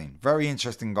 Interesting. Very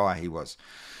interesting guy he was.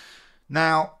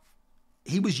 Now,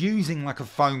 he was using like a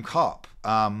foam cup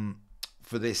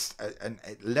for this, and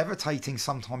levitating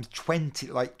sometimes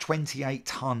 28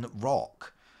 ton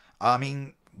rock. I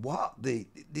mean,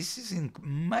 this is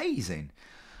amazing.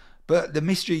 But the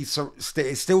mystery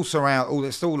still surround.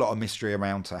 There's still a lot of mystery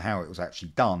around to how it was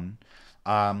actually done.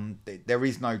 There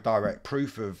is no direct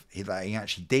proof of that he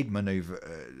actually did maneuver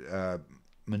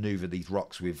these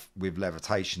rocks with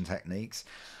levitation techniques.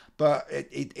 But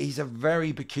he's a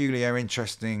very peculiar,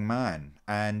 interesting man.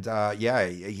 And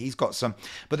he's got some.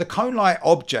 But the cone-like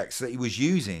objects that he was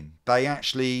using, they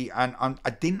actually, and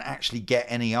I didn't actually get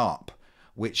any up,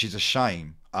 which is a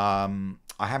shame.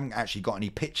 I haven't actually got any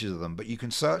pictures of them, but you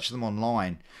can search them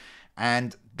online,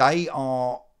 and they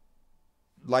are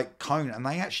like cone, and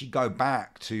they actually go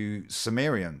back to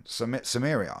Sumeria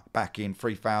back in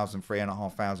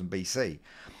 3,500 BC.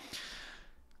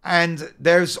 And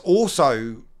there's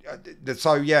also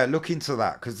So yeah, look into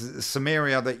that, because the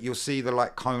Samaria that you'll see the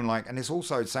like cone like, and it's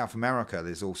also in South America.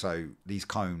 There's also these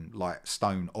cone like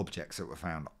stone objects that were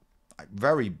found.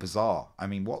 Very bizarre. I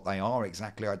mean, what they are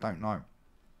exactly, I don't know.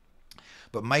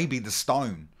 But maybe the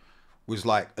stone was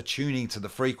like attuning to the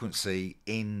frequency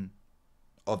in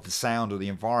of the sound of the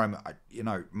environment. You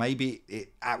know, maybe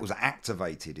it was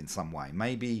activated in some way.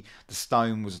 Maybe the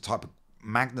stone was a type of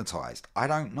magnetized. I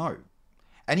don't know.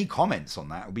 Any comments on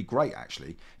that would be great,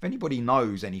 actually. If anybody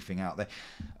knows anything out there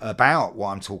about what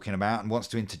I'm talking about and wants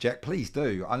to interject, please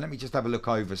do. Let me just have a look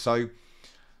over. So,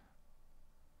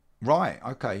 right,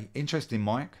 okay, interesting,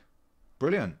 Mike.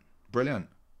 Brilliant, brilliant.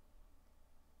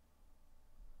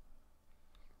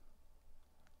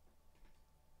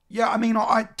 Yeah, I mean,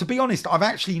 to be honest, I've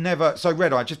actually never. So,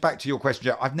 Red Eye, just back to your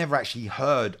question, I've never actually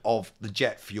heard of the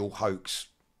jet fuel hoax.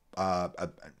 I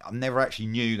never actually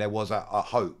knew there was a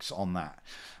hoax on that.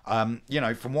 You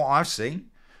know, from what I've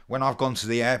seen, when I've gone to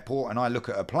the airport and I look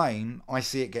at a plane, I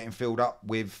see it getting filled up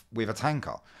with a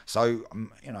tanker. So,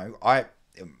 you know, it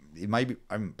maybe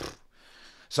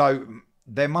so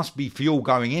there must be fuel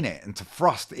going in it, and to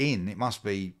thrust in, it must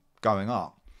be going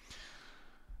up.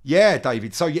 Yeah,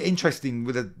 David. So you're interested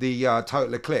with the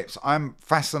total eclipse. I'm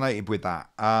fascinated with that.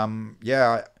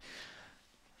 Yeah,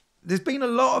 there's been a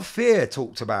lot of fear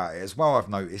talked about it as well, I've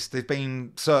noticed. There's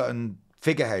been certain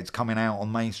figureheads coming out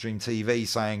on mainstream TV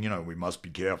saying, you know, we must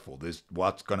be careful. There's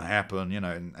what's going to happen, you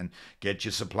know, and get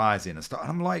your supplies in and stuff.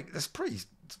 And I'm like, that's pretty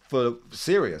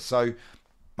serious. So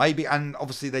maybe, and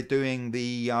obviously they're doing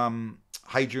the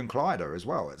Hadrian Collider as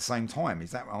well at the same time.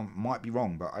 Is that, I might be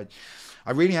wrong, but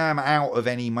I really am out of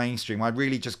any mainstream. I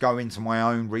really just go into my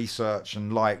own research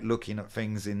and like looking at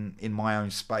things in my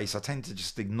own space. I tend to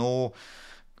just ignore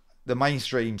the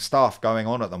mainstream stuff going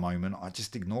on at the moment. I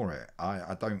just ignore it.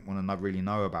 I don't want to really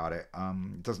know about it.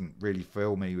 It doesn't really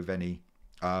fill me with any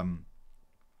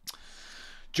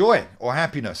joy or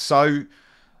happiness. So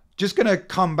just going to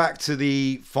come back to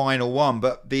the final one,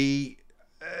 but the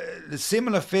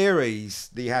similar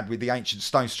theories that he had with the ancient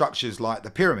stone structures like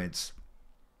the pyramids,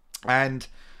 and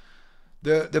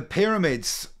the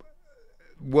pyramids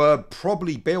were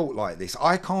probably built like this.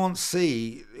 I can't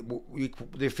see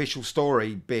the official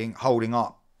story being holding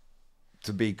up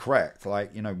to be correct.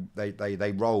 Like, you know,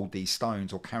 they rolled these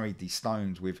stones or carried these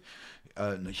stones with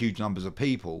huge numbers of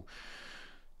people.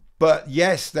 But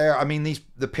yes, I mean,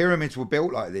 the pyramids were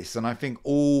built like this, and I think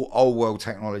all old world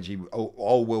technology,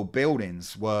 old world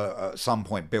buildings were at some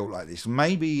point built like this.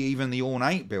 Maybe even the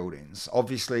ornate buildings,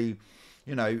 obviously,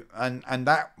 you know, and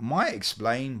that might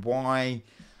explain why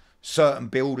certain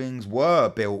buildings were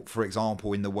built, for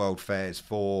example, in the world fairs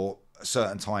for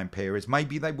certain time periods.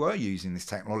 Maybe they were using this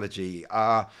technology.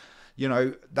 You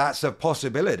know, that's a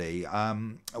possibility.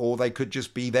 Or they could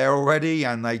just be there already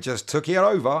and they just took it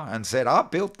over and said, I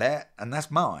built that and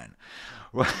that's mine.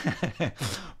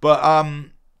 But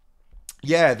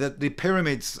yeah, the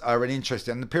pyramids are an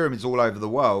interesting, and the pyramids all over the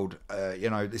world.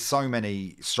 You know, there's so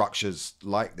many structures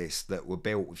like this that were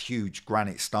built with huge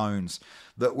granite stones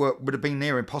that would have been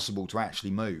near impossible to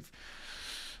actually move.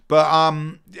 But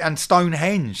and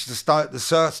Stonehenge,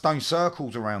 the stone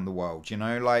circles around the world, you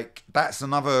know, like that's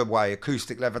another way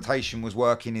acoustic levitation was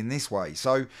working in this way.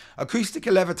 So acoustic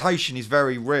levitation is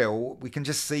very real. We can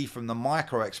just see from the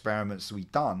micro experiments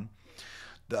we've done.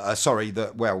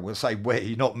 Well, we'll say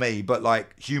we, not me, but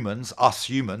like us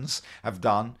humans have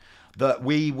done, that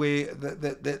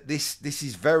this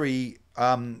is very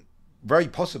very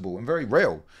possible and very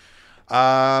real.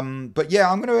 But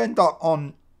yeah, I'm going to end up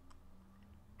on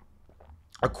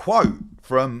a quote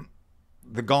from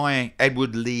the guy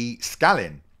Edward Lee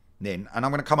Scallin, and I'm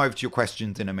going to come over to your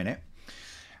questions in a minute.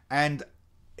 And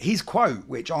his quote,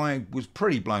 which I was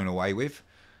pretty blown away with,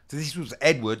 so this was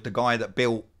Edward, the guy that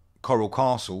built Coral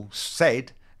Castle,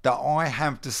 said that I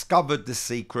have discovered the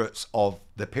secrets of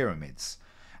the pyramids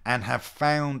and have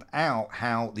found out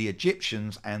how the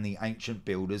Egyptians and the ancient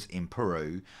builders in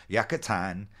Peru,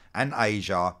 Yucatan and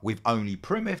Asia, with only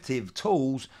primitive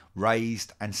tools,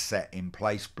 raised and set in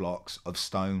place blocks of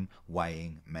stone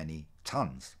weighing many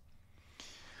tons.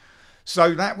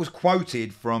 So that was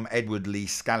quoted from Edward Lee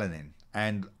Scallin,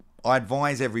 and I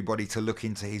advise everybody to look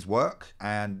into his work,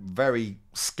 and very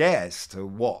scarce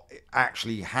to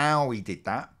how he did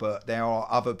that, but there are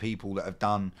other people that have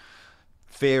done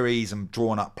theories and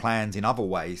drawn up plans in other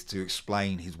ways to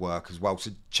explain his work as well.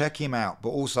 So check him out. But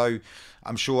also,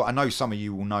 I know some of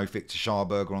you will know Victor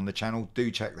Scharberger on the channel. Do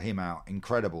check him out.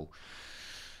 Incredible.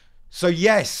 So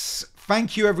yes,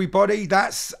 thank you everybody.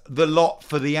 That's the lot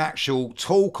for the actual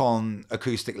talk on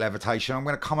acoustic levitation. I'm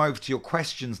going to come over to your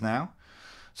questions now.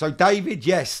 So David,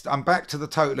 yes, I'm back to the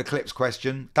total eclipse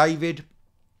question. David,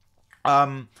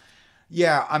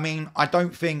 yeah, I mean, I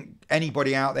don't think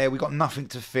anybody out there, we've got nothing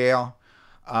to fear.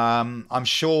 I'm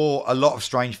sure a lot of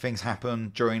strange things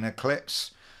happen during an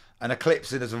eclipse. An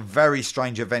eclipse is a very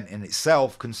strange event in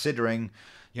itself, considering,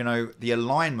 you know, the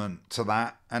alignment to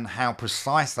that and how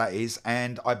precise that is.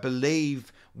 And I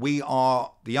believe we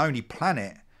are the only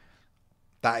planet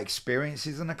that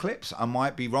experiences an eclipse. I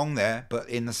might be wrong there, but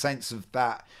in the sense of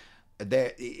that,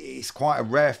 there it's quite a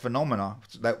rare phenomena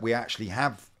that we actually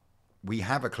have. We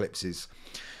have eclipses.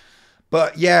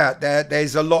 But yeah,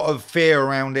 there's a lot of fear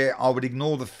around it. I would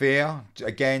ignore the fear.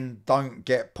 Again, don't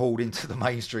get pulled into the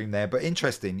mainstream there. But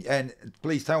interesting. And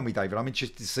please tell me, David. I'm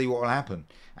interested to see what will happen.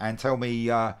 And tell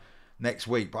me next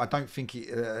week. But I don't think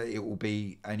it will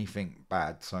be anything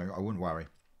bad. So I wouldn't worry.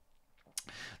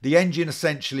 The engine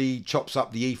essentially chops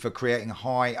up the ether, creating a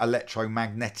high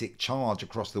electromagnetic charge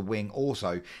across the wing.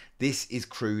 Also, this is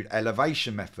crude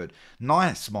elevation method.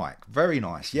 Nice, Mike. Very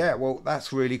nice. Yeah, well,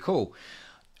 that's really cool.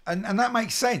 And that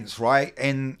makes sense, right?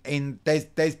 In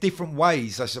there's different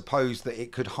ways, I suppose, that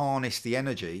it could harness the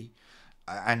energy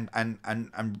and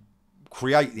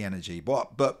create the energy.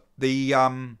 But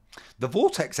the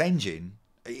vortex engine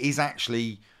is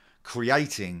actually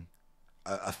creating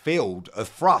a field of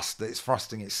thrust that is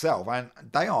thrusting itself, and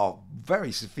they are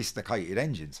very sophisticated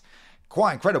engines,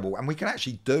 quite incredible. And we can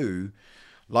actually do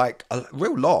like a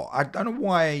real lot. I don't know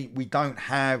why we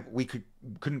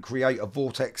couldn't create a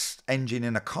vortex engine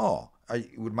in a car.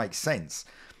 It would make sense.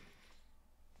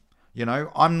 You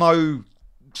know, I'm no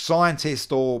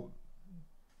scientist or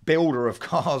builder of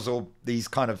cars or these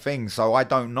kind of things, so I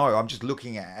don't know. I'm just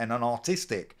looking at it in an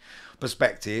artistic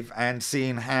perspective and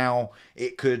seeing how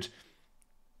it could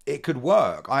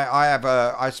work.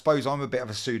 I suppose I'm a bit of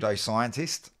a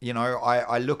pseudo-scientist. You know,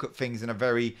 I look at things in a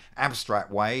very abstract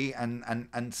way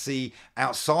and see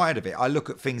outside of it. I look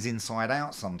at things inside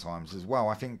out sometimes as well.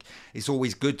 I think it's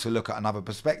always good to look at another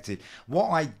perspective. What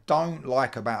I don't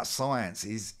like about science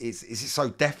is it's so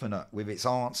definite with its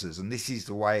answers, and this is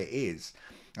the way it is.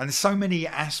 And there's so many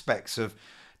aspects of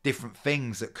different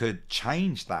things that could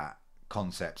change that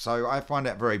concept. So I find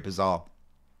that very bizarre.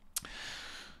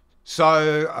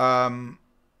 So,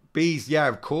 bees,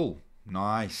 yeah, cool.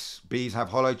 Nice. Bees have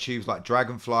hollow tubes like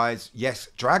dragonflies. Yes,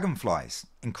 dragonflies,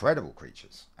 incredible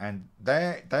creatures. And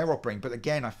they're operating, but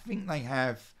again, I think they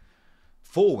have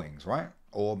 4 wings, right?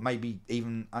 Or maybe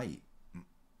even 8,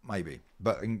 maybe.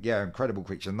 But yeah, incredible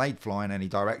creature. And they'd fly in any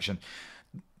direction.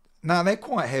 Now, they're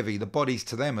quite heavy, the bodies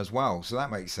to them as well, so that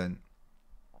makes sense.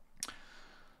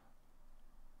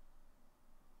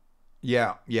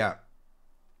 Yeah, yeah.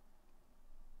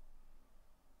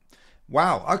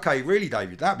 Wow. Okay. Really,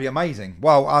 David, that'd be amazing.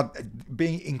 Well, it'd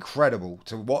be incredible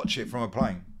to watch it from a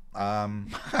plane.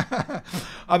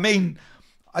 I mean,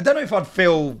 I don't know if I'd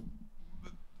feel.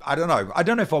 I don't know. I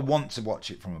don't know if I want to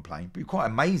watch it from a plane. It'd be quite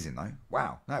amazing, though.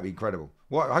 Wow, that'd be incredible.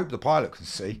 Well, I hope the pilot can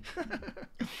see.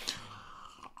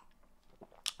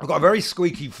 I've got a very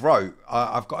squeaky throat.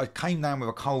 I came down with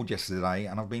a cold yesterday,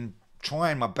 and I've been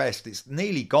trying my best. It's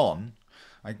nearly gone.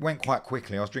 I went quite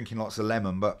quickly. I was drinking lots of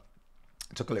lemon, but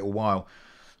it took a little while.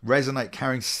 Resonate,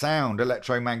 carrying sound,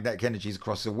 electromagnetic energies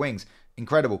across the wings.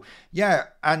 Incredible. Yeah,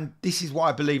 and this is why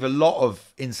I believe a lot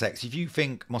of insects, if you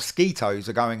think mosquitoes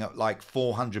are going at like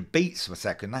 400 beats per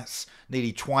second, that's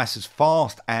nearly twice as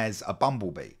fast as a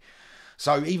bumblebee.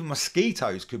 So even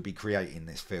mosquitoes could be creating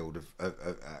this field of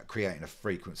creating a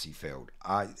frequency field.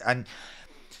 And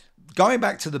going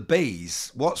back to the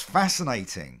bees, what's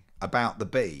fascinating about the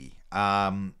bee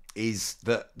is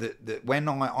that when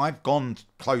I've gone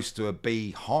close to a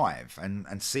bee hive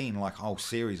and seen like a whole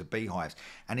series of beehives,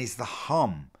 and is the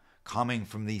hum coming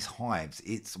from these hives,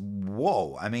 it's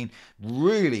whoa. I mean,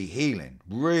 really healing.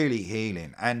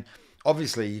 And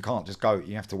obviously you can't just go,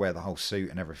 you have to wear the whole suit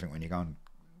and everything when you go and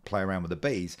play around with the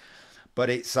bees, but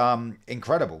it's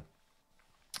incredible.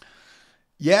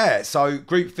 Yeah, so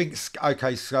group thinks,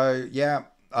 okay, so yeah,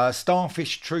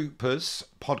 Starfish Troopers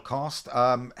podcast.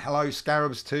 Hello,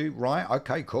 Scarabs too. Right.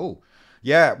 Okay, cool.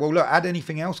 Yeah. Well, look, add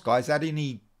anything else, guys. Add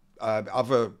any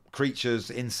other creatures,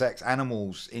 insects,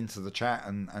 animals into the chat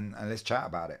and let's chat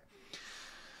about it.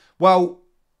 Well,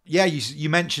 yeah, you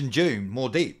mentioned June, More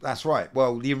Deep. That's right.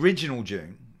 Well, the original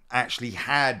June actually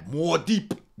had More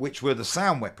Deep, which were the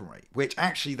sound weaponry, which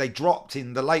actually they dropped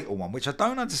in the later one, which I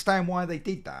don't understand why they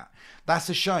did that. That's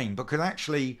a shame, because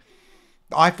actually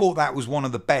I thought that was one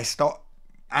of the best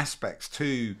aspects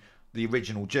to the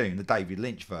original June, the David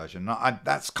Lynch version.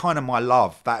 That's kind of my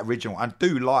love, that original. I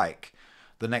do like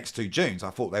the next two Dunes. I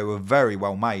thought they were very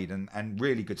well made and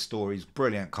really good stories,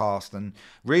 brilliant cast, and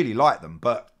really liked them.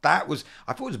 But I thought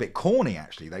it was a bit corny,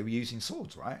 actually. They were using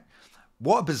swords, right?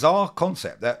 What a bizarre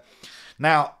concept.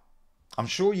 Now, I'm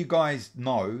sure you guys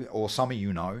know, or some of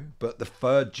you know, but the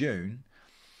third Dune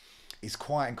is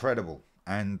quite incredible.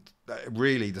 And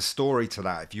really, the story to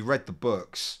that, if you read the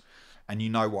books and you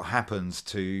know what happens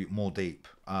to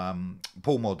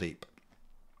Paul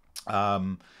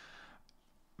Mordeep,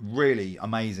 really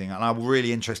amazing, and I'm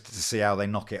really interested to see how they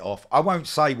knock it off. I won't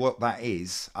say what that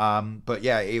is, but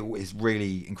yeah, it is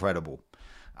really incredible.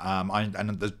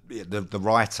 And the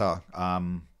writer,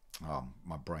 oh,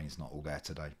 my brain's not all there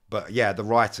today, but yeah, the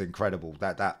writer incredible.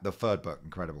 The third book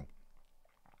incredible.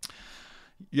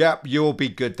 Yep, you'll be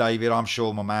good, David. I'm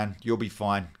sure, my man. You'll be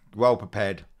fine. Well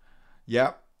prepared.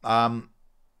 Yep.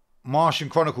 Martian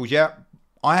Chronicles. Yep.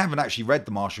 I haven't actually read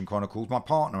the Martian Chronicles. My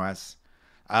partner has.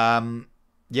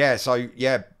 Yeah. So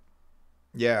yeah.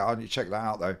 I need to check that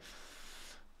out though.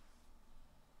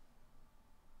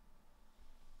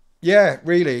 Yeah,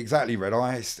 really, exactly, Red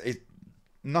Eye. It's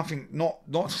nothing. Not.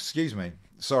 Excuse me.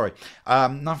 Sorry.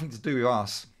 Nothing to do with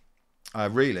us.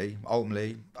 Really.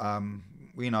 Ultimately.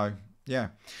 We know. Yeah.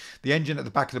 The engine at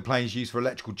the back of the plane is used for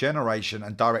electrical generation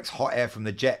and directs hot air from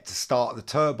the jet to start the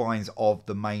turbines of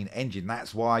the main engine.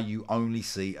 That's why you only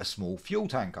see a small fuel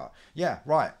tanker. Yeah,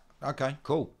 right. Okay,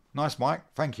 cool. Nice, Mike.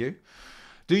 Thank you.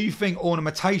 Do you think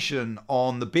ornamentation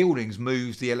on the buildings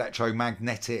moves the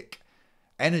electromagnetic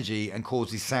energy and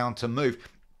causes sound to move?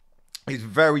 It's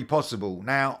very possible.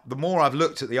 Now, the more I've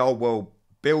looked at the old world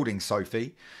buildings,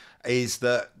 Sophie, is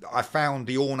that I found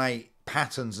the ornate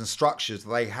patterns and structures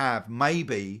they have,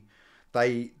 maybe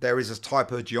there is a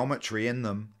type of geometry in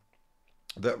them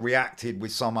that reacted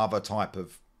with some other type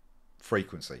of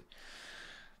frequency.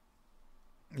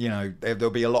 You know, there'll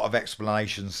be a lot of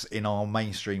explanations in our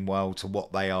mainstream world to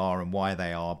what they are and why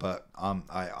they are, but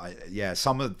yeah,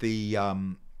 some of these you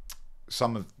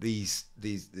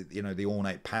know, the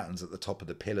ornate patterns at the top of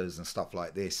the pillars and stuff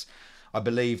like this, I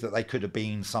believe that they could have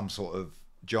been some sort of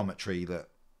geometry that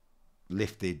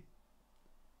lifted,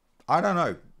 I don't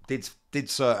know,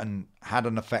 had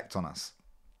an effect on us.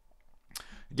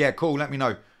 Yeah, cool. Let me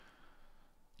know.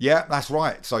 Yeah, that's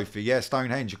right, Sophie. Yeah,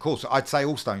 Stonehenge, of course. I'd say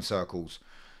all stone circles.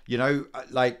 You know,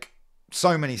 like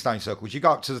so many stone circles. You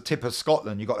go up to the tip of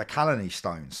Scotland, you've got the Callanish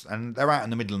stones, and they're out in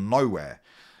the middle of nowhere.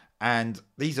 And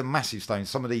these are massive stones.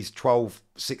 Some of these 12,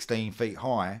 16 feet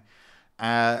high,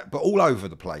 but all over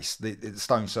the place, the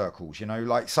stone circles. You know,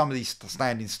 like some of these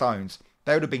standing stones,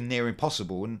 they would have been near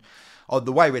impossible. And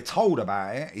the way we're told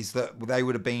about it is that they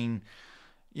would have been,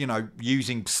 you know,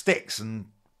 using sticks and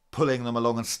pulling them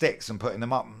along on sticks and putting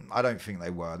them up. I don't think they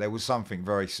were. There was something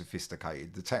very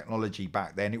sophisticated. The technology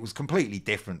back then, it was completely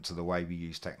different to the way we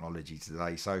use technology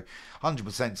today. So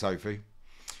 100% Sophie.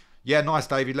 Yeah, nice,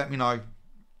 David. Let me know.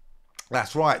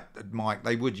 That's right, Mike.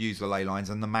 They would use the ley lines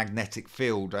and the magnetic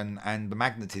field and the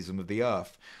magnetism of the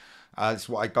earth. That's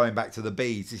why, going back to the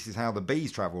bees, this is how the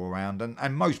bees travel around,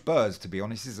 and most birds, to be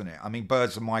honest, isn't it? I mean,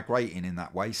 birds are migrating in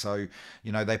that way, so,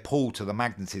 you know, they pull to the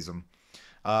magnetism.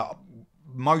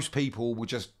 Most people will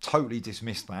just totally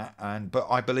dismiss that, but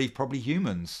I believe probably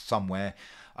humans somewhere,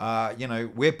 you know,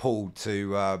 we're pulled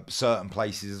to certain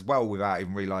places as well without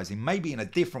even realising, maybe in a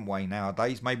different way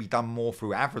nowadays, maybe done more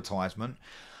through advertisement.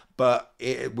 But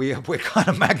we're kind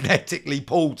of magnetically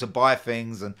pulled to buy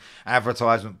things, and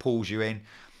advertisement pulls you in.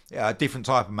 Yeah, a different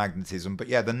type of magnetism, but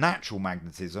yeah, the natural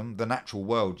magnetism, the natural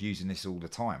world using this all the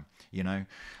time. You know,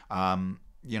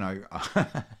 you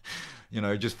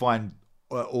know, just find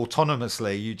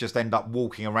autonomously, you just end up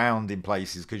walking around in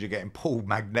places because you're getting pulled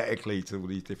magnetically to all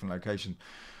these different locations.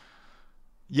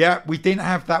 Yeah, we didn't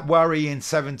have that worry in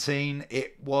 17.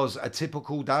 It was a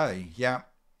typical day. Yeah.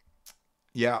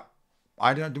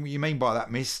 I don't know what you mean by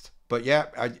that, Mist, but yeah,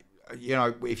 you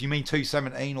know, if you mean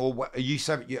 217, or what, are you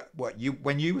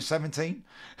when you were 17?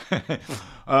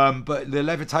 But the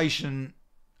levitation,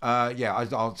 yeah, I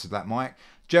answered that, Mike.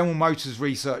 General Motors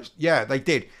research, yeah, they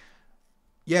did.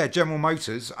 Yeah, General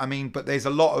Motors. I mean, but there's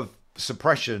a lot of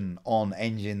suppression on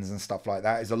engines and stuff like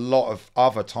that. There's a lot of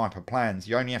other type of plans.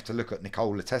 You only have to look at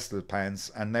Nikola Tesla's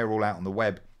plans, and they're all out on the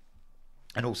web.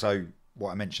 And also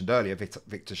what I mentioned earlier,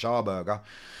 Victor Scharberger,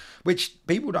 which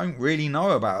people don't really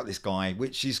know about this guy,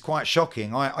 which is quite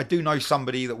shocking. I do know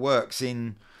somebody that works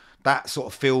in that sort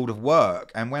of field of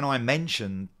work, and when I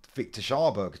mentioned Victor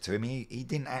Scharberger to him, he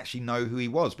didn't actually know who he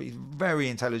was, but he's a very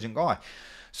intelligent guy.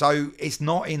 So it's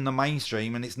not in the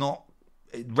mainstream, and it's not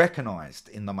recognised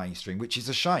in the mainstream, which is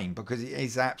a shame, because it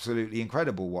is absolutely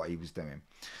incredible what he was doing.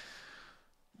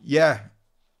 Yeah,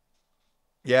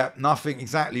 nothing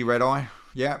exactly, Red Eye.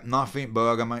 Yeah, nothing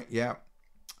burger, mate. Yeah.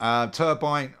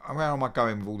 Turbine. Where am I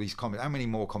going with all these comments? How many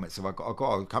more comments have I got? I've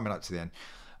got coming up to the end.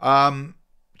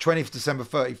 20th December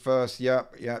 31st. Yeah,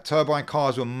 yeah. Turbine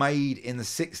cars were made in the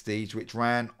 60s, which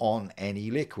ran on any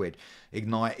liquid,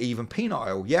 ignite, even peanut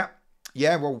oil. Yeah,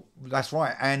 yeah. Well, that's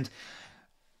right. And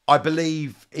I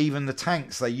believe even the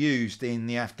tanks they used in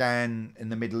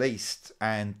the Middle East,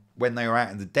 and when they were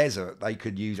out in the desert, they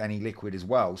could use any liquid as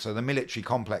well. So the military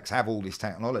complex have all this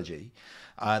technology.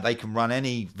 They can run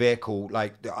any vehicle,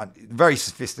 like very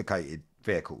sophisticated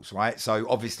vehicles, right? So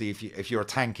obviously, if you're a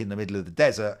tank in the middle of the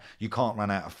desert, you can't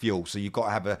run out of fuel. So you've got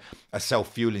to have a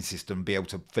self-fueling system, be able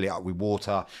to fill it up with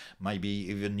water, maybe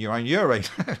even your own urine,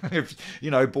 if,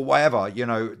 but whatever,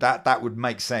 that would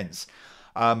make sense.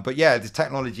 But yeah, the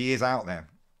technology is out there.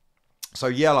 So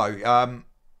yellow,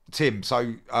 Tim.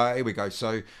 So here we go.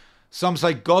 So some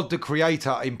say God the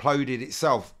Creator imploded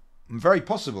itself. Very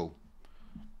possible.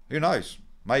 Who knows?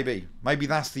 Maybe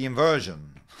that's the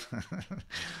inversion.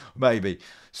 Maybe.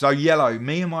 So yellow.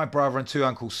 Me and my brother and two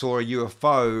uncles saw a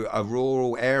UFO, a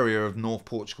rural area of North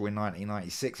Portugal in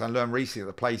 1996. I learned recently that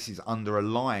the place is under a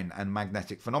line and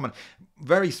magnetic phenomenon.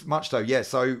 Very much so. Yeah.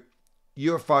 So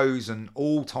UFOs and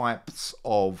all types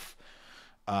of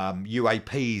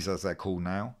UAPs, as they're called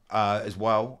now, as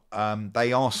well.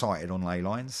 They are sighted on ley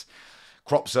lines.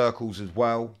 Crop circles as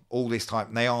well. All this type.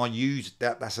 They are used.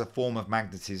 That's a form of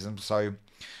magnetism. So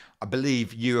I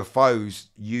believe UFOs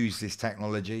use this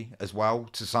technology as well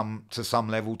to some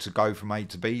level to go from A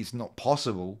to B. It's not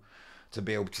possible to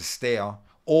be able to steer,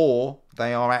 or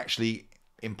they are actually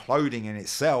imploding in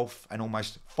itself and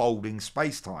almost folding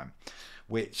space-time,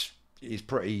 which is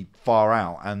pretty far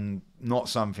out and not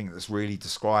something that's really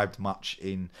described much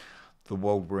in the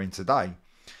world we're in today.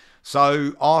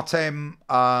 So Artem,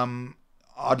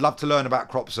 I'd love to learn about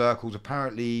crop circles.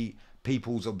 Apparently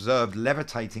people's observed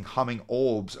levitating, humming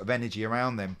orbs of energy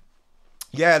around them.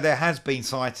 Yeah, there has been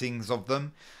sightings of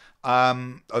them.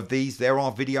 Of these, there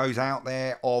are videos out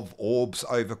there of orbs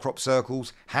over crop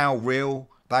circles. How real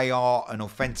they are and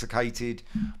authenticated,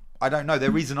 I don't know.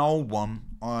 There is an old one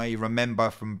I remember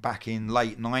from back in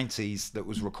late 90s that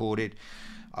was recorded,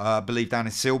 I believe down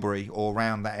in Silbury or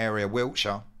around that area,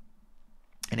 Wiltshire,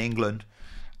 in England.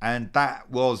 And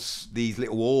that was these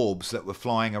little orbs that were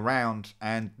flying around.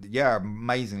 And yeah,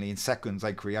 amazingly, in seconds,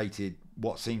 they created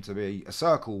what seemed to be a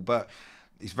circle. But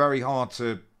it's very hard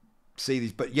to see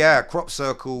these. But yeah, crop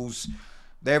circles,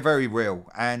 they're very real.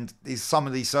 And some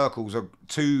of these circles are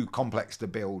too complex to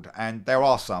build. And there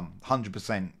are some,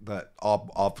 100%, that are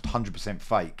 100%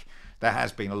 fake. There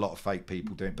has been a lot of fake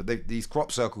people doing it. But these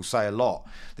crop circles say a lot.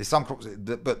 There's some crops,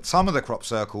 but some of the crop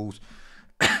circles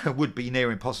would be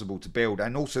near impossible to build.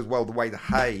 And also as well, the way the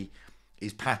hay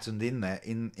is patterned in there,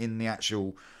 in the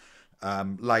actual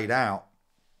laid out.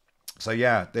 So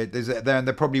yeah,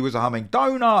 there probably was a humming.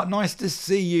 Donut, nice to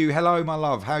see you. Hello, my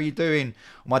love. How you doing,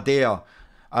 my dear?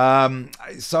 Yellow,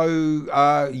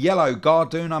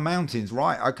 Garduna Mountains.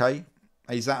 Right, okay.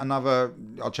 Is that another?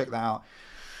 I'll check that out.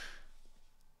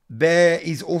 There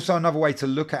is also another way to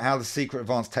look at how the secret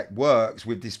advanced tech works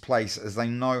with this place, as they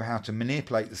know how to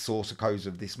manipulate the source codes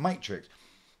of this matrix.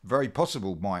 Very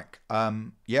possible, Mike.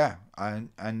 Yeah,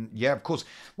 and yeah, of course.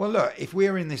 Well, look, if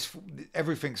we're in this,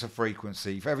 everything's a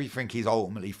frequency. If everything is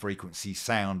ultimately frequency,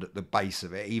 sound at the base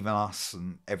of it, even us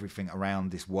and everything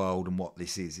around this world and what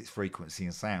this is, it's frequency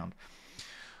and sound.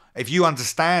 If you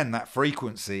understand that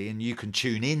frequency and you can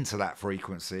tune into that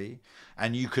frequency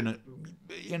and you can,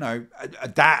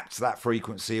 adapt that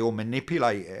frequency or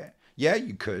manipulate it, yeah,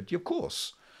 you could, of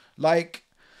course. Like,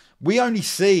 we only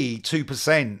see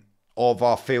 2% of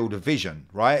our field of vision,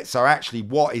 right? So actually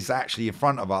what is actually in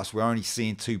front of us, we're only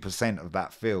seeing 2% of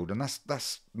that field. And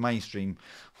that's mainstream.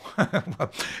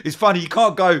 It's funny, you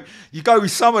go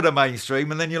with some of the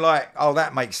mainstream and then you're like, oh,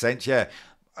 that makes sense, yeah.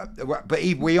 But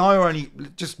we are only,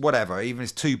 just whatever, even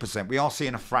if it's 2%, we are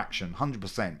seeing a fraction,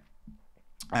 100%.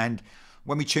 And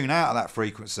when we tune out of that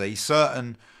frequency,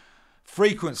 certain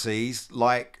frequencies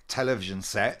like television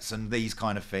sets and these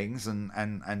kind of things,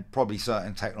 and probably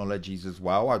certain technologies as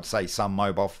well, I'd say some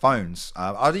mobile phones,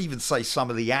 I'd even say some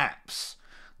of the apps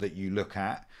that you look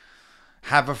at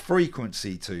have a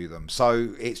frequency to them.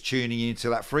 So it's tuning into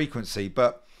that frequency.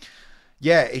 But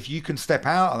yeah, if you can step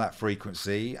out of that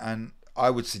frequency, and I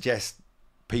would suggest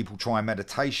people try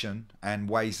meditation and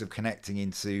ways of connecting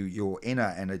into your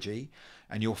inner energy,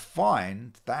 and you'll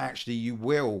find that actually you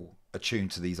will attune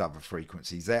to these other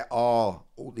frequencies. There are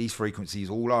all these frequencies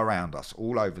all around us,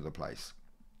 all over the place.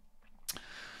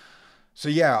 So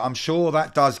yeah, I'm sure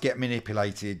that does get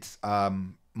manipulated,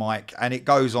 Mike, and it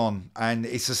goes on, and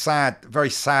it's a very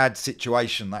sad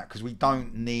situation, that, because we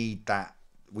don't need that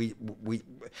we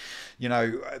you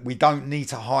know, we don't need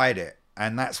to hide it,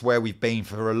 and that's where we've been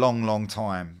for a long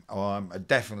time.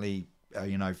 Definitely,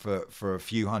 you know, for a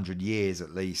few hundred years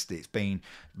at least, it's been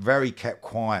very kept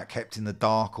quiet, kept in the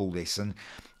dark, all this. And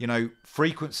you know,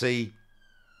 frequency,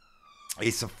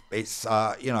 it's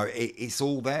you know, it's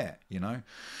all there, you know,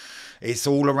 it's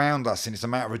all around us, and it's a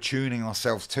matter of tuning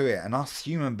ourselves to it. And us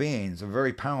human beings are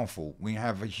very powerful. We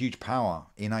have a huge power,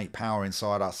 innate power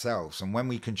inside ourselves, and when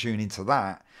we can tune into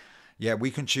that, yeah,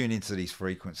 we can tune into these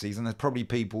frequencies. And there's probably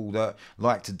people that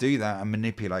like to do that and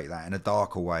manipulate that in a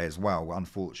darker way as well,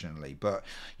 unfortunately. But,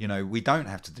 you know, we don't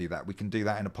have to do that. We can do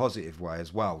that in a positive way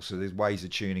as well. So there's ways of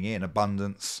tuning in,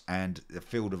 abundance, and the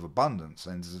field of abundance,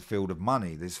 and there's a field of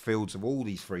money. There's fields of all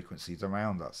these frequencies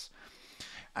around us.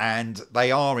 And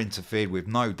they are interfered with,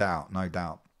 no doubt, no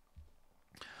doubt.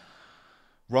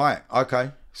 Right,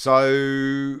 okay.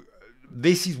 So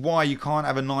this is why you can't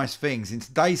have a nice things. In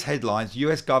today's headlines,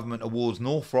 US government awards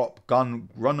Northrop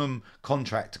Grumman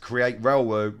contract to create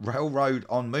railroad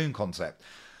on moon concept.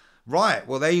 Right,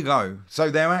 well, there you go.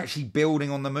 So they're actually building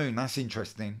on the moon. That's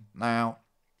interesting. Now,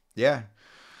 yeah,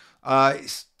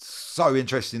 it's so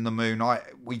interesting, the moon.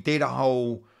 We did a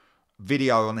whole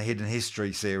video on the Hidden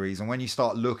History series, and when you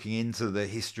start looking into the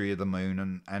history of the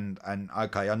moon, and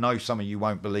okay, I know some of you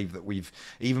won't believe that we've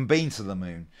even been to the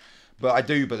moon, but I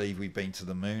do believe we've been to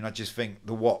the moon. I just think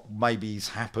that what maybe's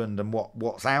happened and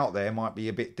what's out there might be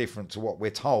a bit different to what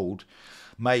we're told.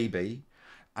 Maybe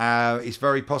it's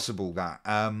very possible that.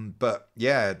 But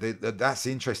yeah, that's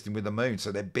interesting with the moon.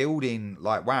 So they're building,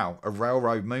 like, wow, a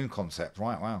railroad moon concept,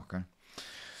 right? Wow, okay.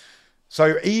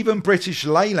 So even British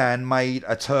Leyland made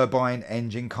a turbine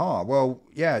engine car. Well,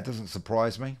 yeah, it doesn't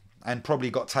surprise me, and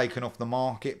probably got taken off the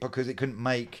market because it couldn't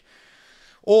make.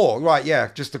 Or, right, yeah,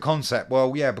 just the concept.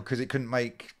 Well, yeah, because it couldn't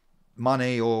make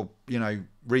money, or, you know,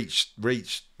 reach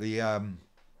the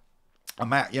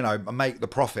amount, you know, make the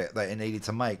profit that it needed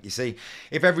to make. You see,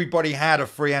 if everybody had a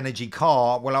free energy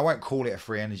car, well, I won't call it a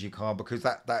free energy car because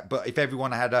but if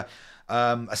everyone had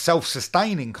a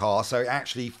self-sustaining car, so it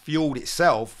actually fueled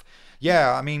itself,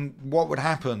 yeah, I mean, what would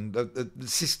happen? The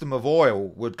system of oil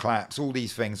would collapse, all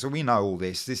these things. So we know all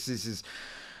this. This is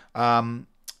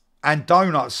and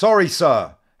donut. Sorry,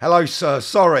 sir. Hello, sir.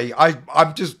 Sorry.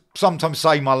 I'm just sometimes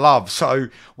saying my love. So,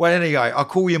 well, anyway, I'll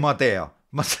call you my dear.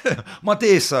 My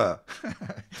dear sir.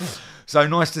 So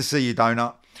nice to see you,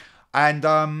 donut.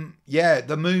 And yeah,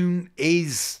 the moon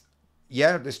is,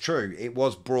 yeah, that's true. It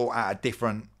was brought at a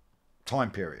different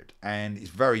time period. And it's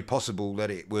very possible that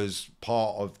it was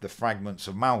part of the fragments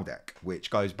of Maldek, which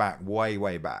goes back way,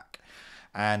 way back.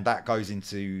 And that goes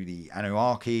into the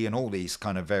Anunnaki and all these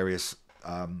kind of various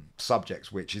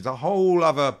subjects, which is a whole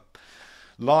other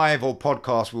live or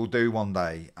podcast we'll do one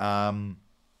day.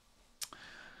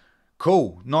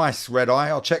 Cool, nice, Red Eye.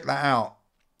 I'll check that out.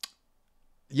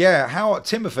 Yeah, how,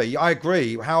 Timothy, I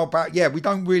agree. How about, yeah, we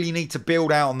don't really need to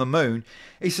build out on the moon.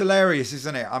 It's hilarious,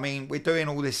 isn't it? I mean, we're doing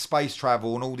all this space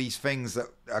travel and all these things that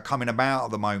are coming about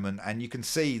at the moment, and you can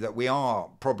see that we are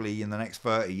probably in the next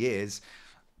 30 years,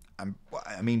 and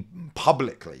I mean,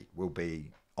 publicly will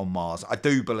be on Mars. I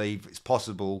do believe it's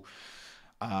possible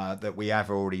that we have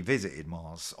already visited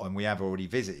Mars, and we have already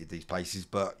visited these places,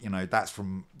 but you know, that's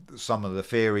from some of the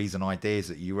theories and ideas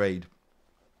that you read.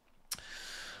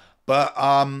 But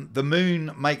the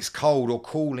moon makes cold or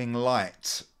cooling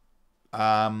light.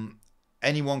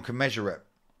 Anyone can measure it.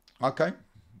 Okay,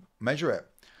 measure it.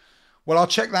 Well, I'll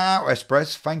check that out,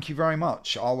 Espress. Thank you very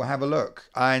much. I'll have a look.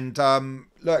 And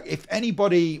look, if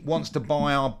anybody wants to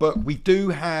buy our book, we do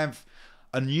have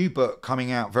a new book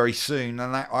coming out very soon,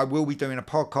 and that I will be doing a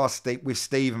podcast with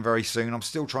Stephen very soon. I'm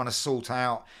still trying to sort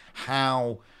out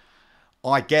how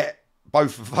I get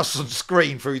both of us on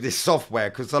screen through this software,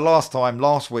 because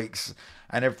last week's,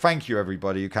 and thank you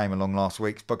everybody who came along last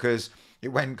week, because it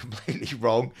went completely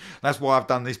wrong. That's why I've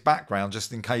done this background,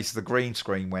 just in case the green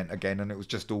screen went again and it was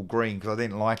just all green, because I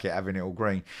didn't like it having it all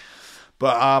green.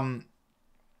 But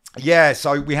yeah,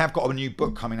 so we have got a new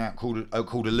book coming out called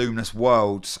Illuminous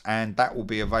Worlds, and that will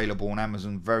be available on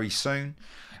Amazon very soon.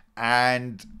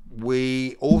 And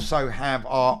we also have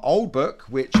our old book,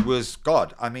 which was,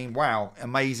 God, I mean, wow,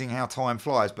 amazing how time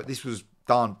flies. But this was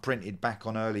printed back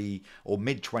on early or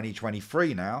mid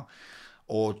 2023 now,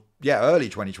 or yeah, early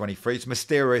 2023. It's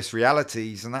Mysterious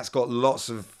Realities, and that's got lots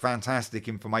of fantastic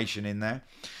information in there,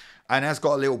 and has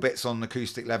got little bits on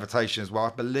acoustic levitation as well. I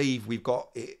believe we've got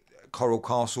it. Coral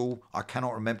Castle, I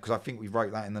cannot remember, because I think we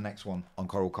wrote that in the next one on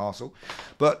Coral Castle.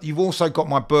 But you've also got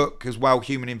my book as well,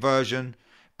 Human Inversion,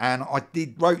 and I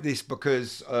wrote this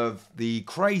because of the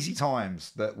crazy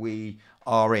times that we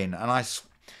are in, and I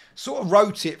sort of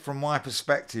wrote it from my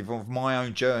perspective of my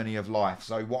own journey of life.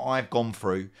 So what I've gone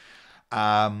through.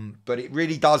 But it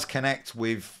really does connect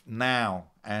with now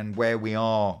and where we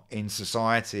are in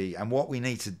society and what we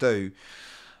need to do.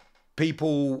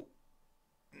 People,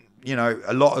 you know,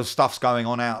 a lot of stuff's going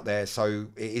on out there, so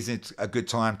it isn't a good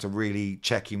time to really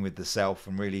check in with the self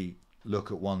and really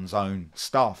look at one's own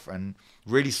stuff and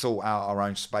really sort out our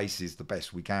own spaces the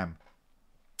best we can.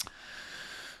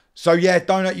 So yeah,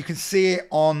 Donut, you can see it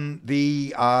on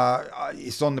the,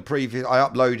 it's on the previous, I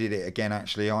uploaded it again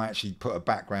actually. I actually put a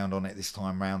background on it this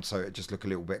time round so it just look a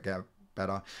little bit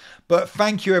better. But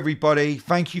thank you everybody.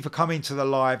 Thank you for coming to the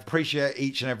live. Appreciate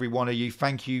each and every one of you.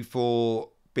 Thank you for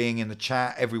being in the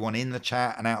chat, everyone in the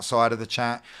chat and outside of the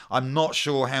chat. I'm not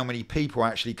sure how many people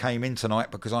actually came in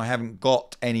tonight because I haven't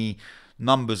got any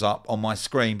numbers up on my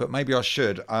screen, but maybe I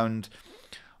should. And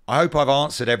I hope I've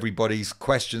answered everybody's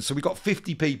questions. So we've got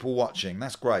 50 people watching.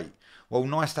 That's great. Well,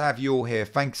 nice to have you all here.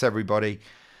 Thanks, everybody.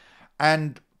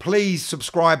 And please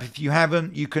subscribe if you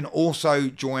haven't. You can also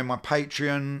join my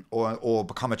Patreon or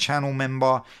become a channel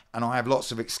member. And I have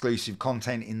lots of exclusive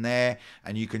content in there.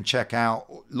 And you can check out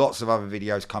lots of other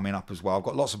videos coming up as well. I've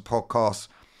got lots of podcasts.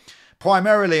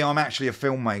 Primarily, I'm actually a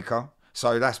filmmaker.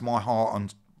 So that's my heart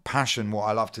and passion, what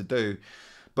I love to do.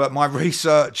 But my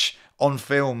research on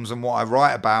films and what I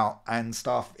write about and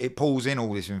stuff, it pulls in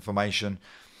all this information,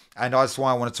 and that's why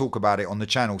I want to talk about it on the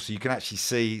channel, so you can actually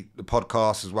see the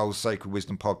podcast as well as Sacred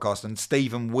Wisdom podcast. And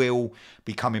Stephen will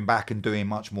be coming back and doing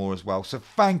much more as well. So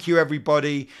thank you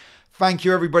everybody. Thank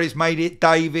you everybody's made it.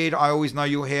 David, I always know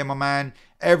you're here, my man.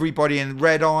 Everybody in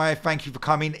Red Eye, thank you for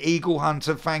coming. Eagle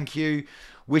Hunter, thank you.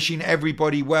 Wishing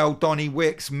everybody well. Donny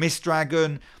Wicks, Miss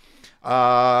Dragon,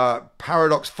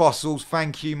 Paradox Fossils,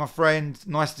 thank you my friend.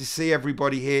 Nice to see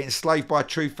everybody here. Enslaved by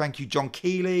Truth, thank you. John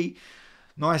Keeley,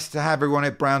 nice to have everyone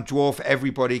at Brown Dwarf,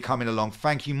 everybody coming along,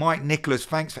 thank you. Mike Nicholas,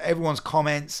 thanks for everyone's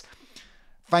comments.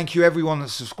 Thank you everyone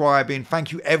that's subscribing.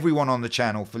 Thank you everyone on the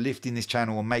channel for lifting this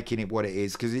channel and making it what it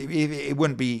is, because it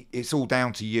wouldn't be, it's all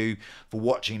down to you for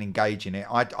watching and engaging it.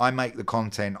 I make the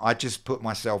content. I just put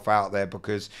myself out there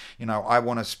because, you know, I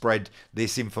want to spread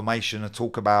this information and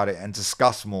talk about it and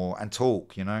discuss more and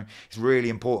talk, you know. It's really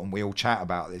important we all chat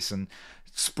about this and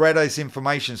spread this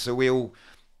information so we all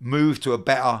move to a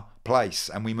better place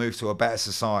and we move to a better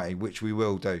society, which we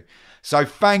will do. So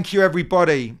thank you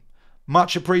everybody.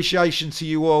 Much appreciation to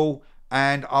you all,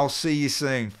 and I'll see you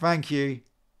soon. Thank you.